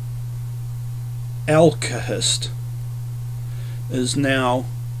activated alkahest is now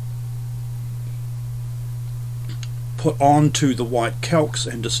put onto the white calx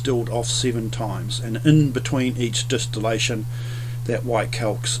and distilled off 7 times, and in between each distillation that white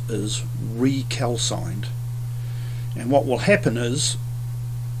calx is recalcined. And what will happen is,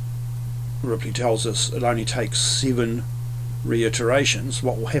 Ripley tells us it only takes 7 reiterations.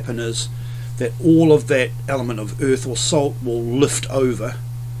 What will happen is that all of that element of earth or salt will lift over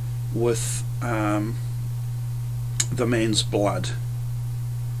with the man's blood,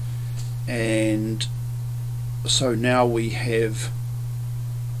 and so now we have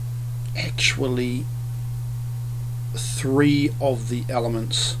actually 3 of the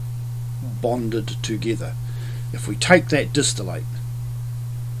elements bonded together. If we take that distillate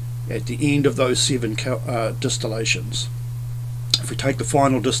at the end of those 7 distillations, if we take the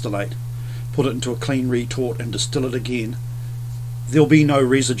final distillate, put it into a clean retort and distill it again, there'll be no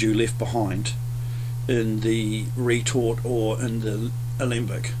residue left behind in the retort or in the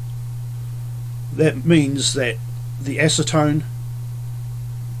alembic. That means that the acetone,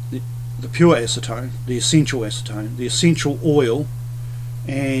 the pure acetone, the essential oil,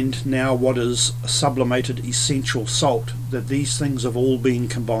 and now what is a sublimated essential salt, that these things have all been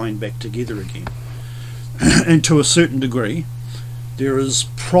combined back together again. and to a certain degree there is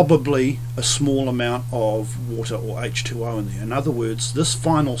probably a small amount of water or H2O in there. In other words, this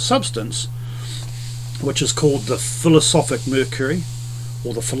final substance, which is called the philosophic mercury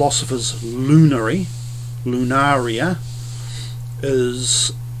or the philosopher's lunaria,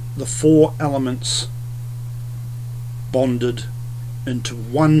 is the four elements bonded into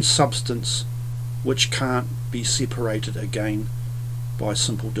one substance which can't be separated again by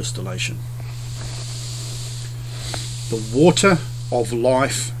simple distillation. The water of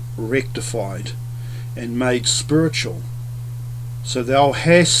life rectified and made spiritual, so thou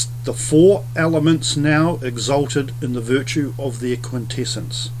hast the four elements now exalted in the virtue of their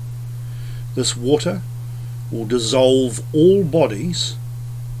quintessence. This water will dissolve all bodies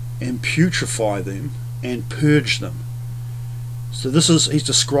and putrefy them and purge them. So he's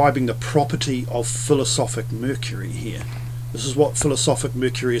describing the property of philosophic mercury here. This is what philosophic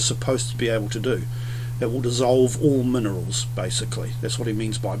mercury is supposed to be able to do. It will dissolve all minerals, basically. That's what he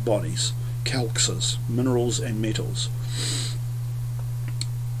means by bodies. Calxes, minerals and metals.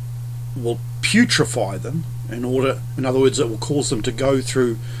 Will putrefy them in other words, it will cause them to go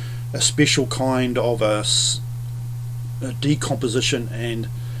through a special kind of a decomposition and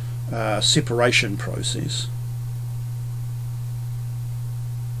separation process.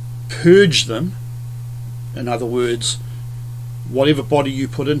 Purge them, in other words, whatever body you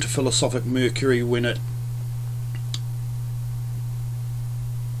put into philosophic mercury, when it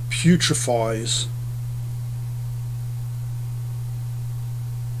putrefies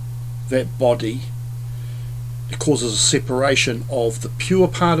that body, it causes a separation of the pure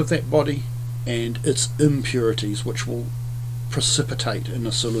part of that body and its impurities, which will precipitate in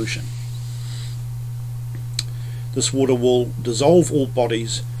a solution. This water will dissolve all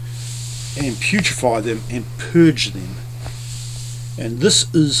bodies and putrefy them and purge them. And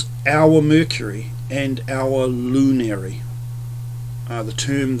this is our mercury and our lunary. The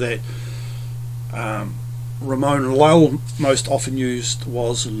term that Ramon Lowell most often used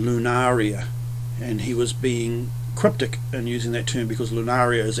was lunaria, and he was being cryptic in using that term because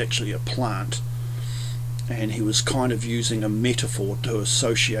lunaria is actually a plant, and he was kind of using a metaphor to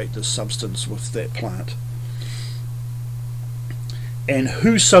associate this substance with that plant. And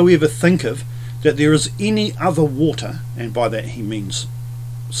whosoever thinketh that there is any other water, and by that he means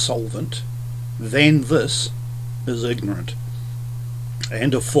solvent, than this, is ignorant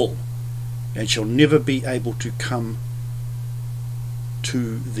and a fool, and shall never be able to come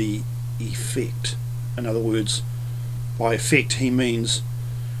to the effect. In other words, by effect he means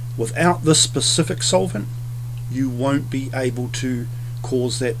without this specific solvent you won't be able to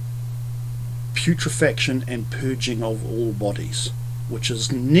cause that putrefaction and purging of all bodies, which is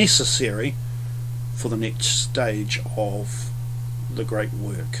necessary for the next stage of the great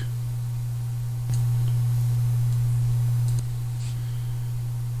work.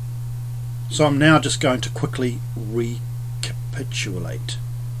 So I'm now just going to quickly recapitulate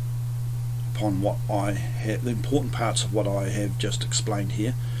upon what I have, the important parts of what I have just explained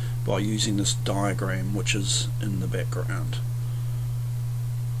here, by using this diagram which is in the background.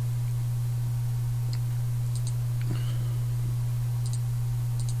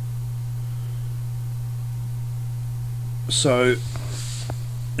 So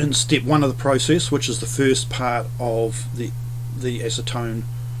in step 1 of the process, which is the first part of the acetone,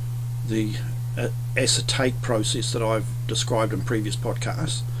 the acetate process that I've described in previous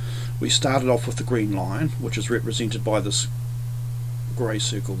podcasts, we started off with the green line, which is represented by this grey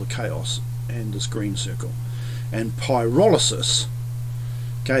circle, the chaos, and this green circle, and pyrolysis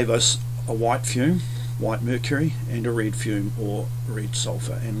gave us a white fume, white mercury, and a red fume or red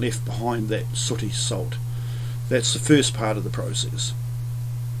sulfur, and left behind that sooty salt. That's the first part of the process.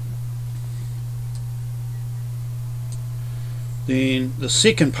 Then the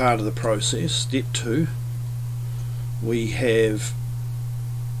second part of the process, step 2, we have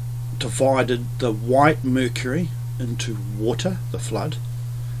divided the white mercury into water, the flood,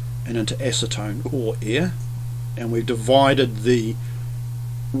 and into acetone or air, and we've divided the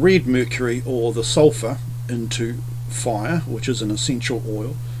red mercury or the sulfur into fire, which is an essential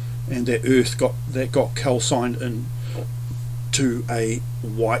oil, and that earth got calcined into a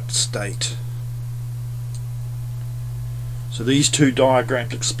white state. So these two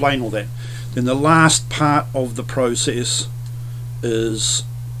diagrams explain all that. Then the last part of the process is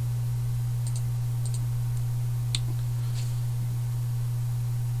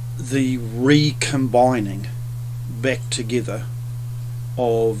the recombining back together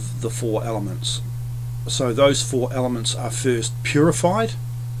of the 4 elements. So those 4 elements are first purified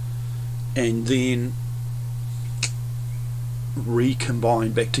and then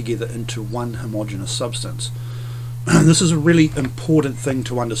recombine back together into one homogeneous substance. This is a really important thing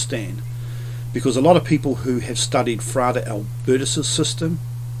to understand, because a lot of people who have studied Frade Albertus' system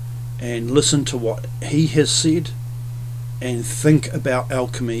and listen to what he has said and think about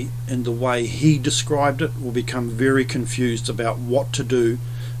alchemy in the way he described it will become very confused about what to do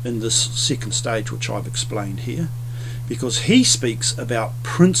in this second stage, which I've explained here, because he speaks about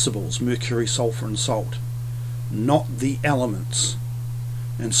principles, mercury, sulfur and salt, not the elements,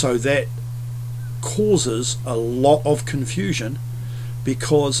 and so that causes a lot of confusion,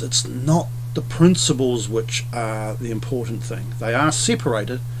 because it's not the principles which are the important thing. They are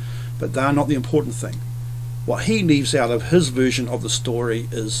separated, but they are not the important thing. What he leaves out of his version of the story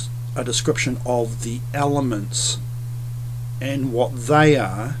is a description of the elements and what they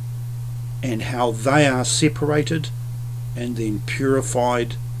are and how they are separated and then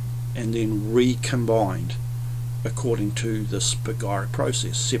purified and then recombined according to this Spagiric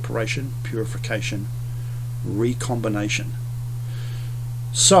process: separation, purification, recombination.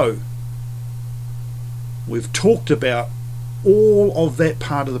 So we've talked about all of that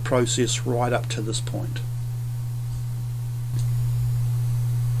part of the process right up to this point.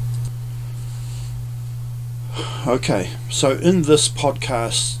 Okay, so in this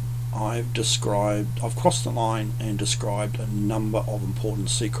podcast I've crossed the line and described a number of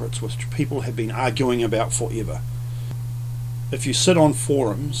important secrets which people have been arguing about forever. If you sit on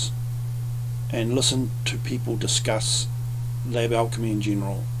forums and listen to people discuss lab alchemy in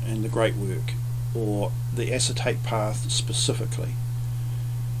general and the great work, or the acetate path specifically,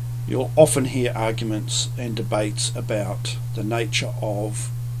 you'll often hear arguments and debates about the nature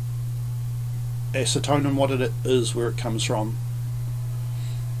of acetone and what it is, where it comes from,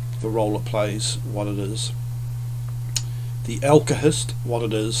 the role it plays, what it is, the alkahest, what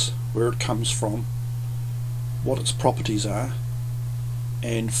it is, where it comes from, what its properties are,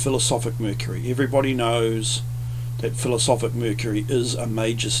 and philosophic mercury. Everybody knows that philosophic mercury is a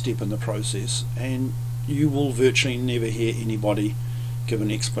major step in the process, and you will virtually never hear anybody give an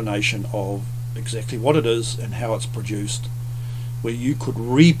explanation of exactly what it is and how it's produced, where you could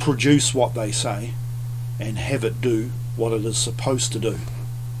reproduce what they say and have it do what it is supposed to do,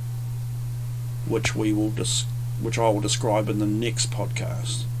 which I will describe in the next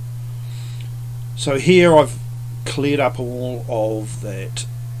podcast. So here I've cleared up all of that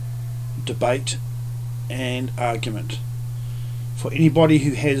debate and argument. For anybody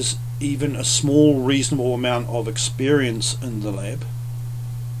who has even a small reasonable amount of experience in the lab,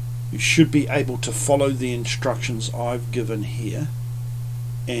 you should be able to follow the instructions I've given here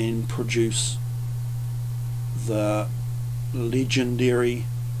and produce the legendary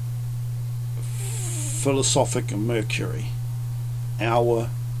philosophic mercury, our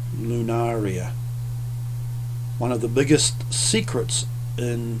lunaria, one of the biggest secrets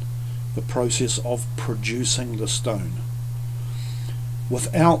in the process of producing the stone.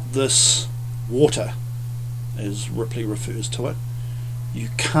 Without this water, as Ripley refers to it, you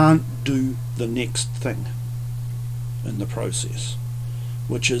can't do the next thing in the process,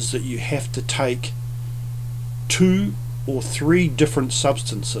 which is that you have to take 2 or 3 different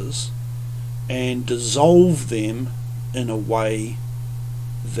substances and dissolve them in a way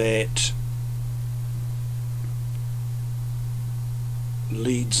that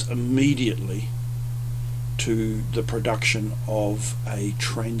leads immediately to the production of a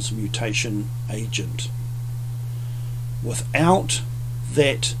transmutation agent. Without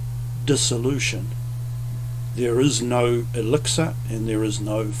that dissolution, there is no elixir and there is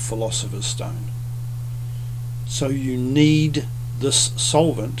no philosopher's stone. So you need this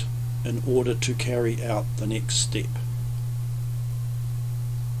solvent in order to carry out the next step.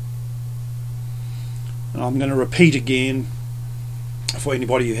 And I'm going to repeat again, for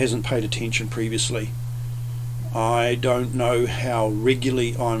anybody who hasn't paid attention previously, I don't know how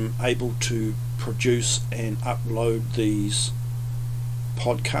regularly I'm able to produce and upload these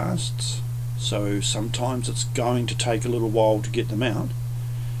podcasts, so sometimes it's going to take a little while to get them out,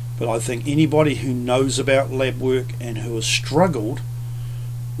 but I think anybody who knows about lab work and who has struggled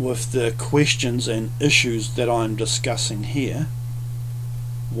with the questions and issues that I'm discussing here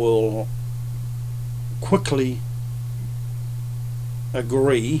will quickly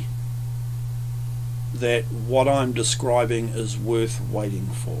agree that what I'm describing is worth waiting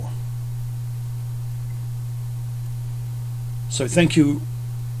for. So thank you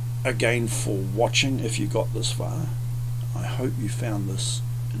again for watching if you got this far. I hope you found this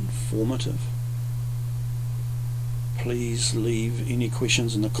informative. Please leave any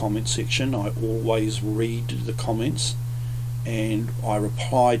questions in the comment section. I always read the comments and I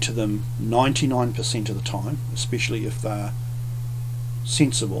reply to them 99% of the time, especially if they're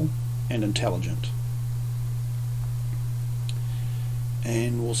sensible, and intelligent.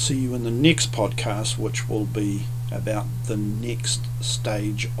 And we'll see you in the next podcast, which will be about the next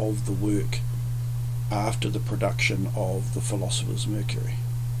stage of the work after the production of the Philosopher's Mercury.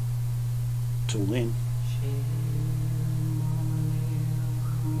 Till then.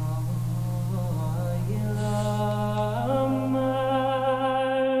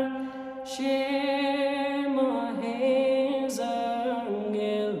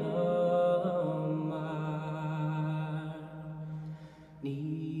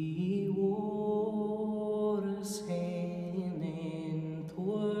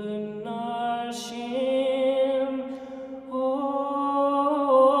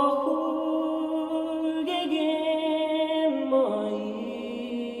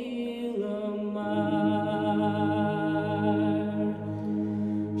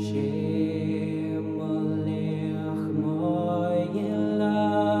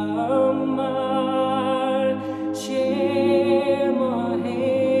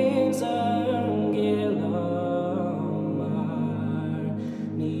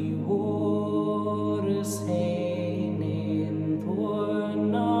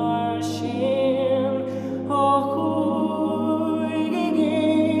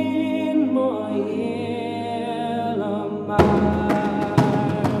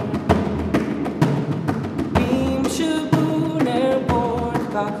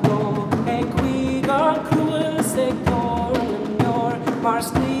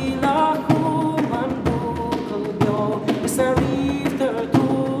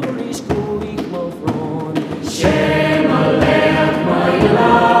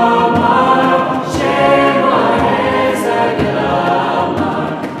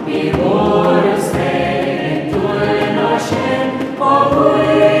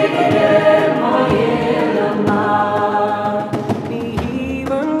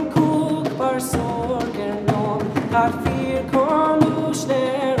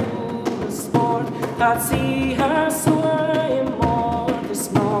 Att se här så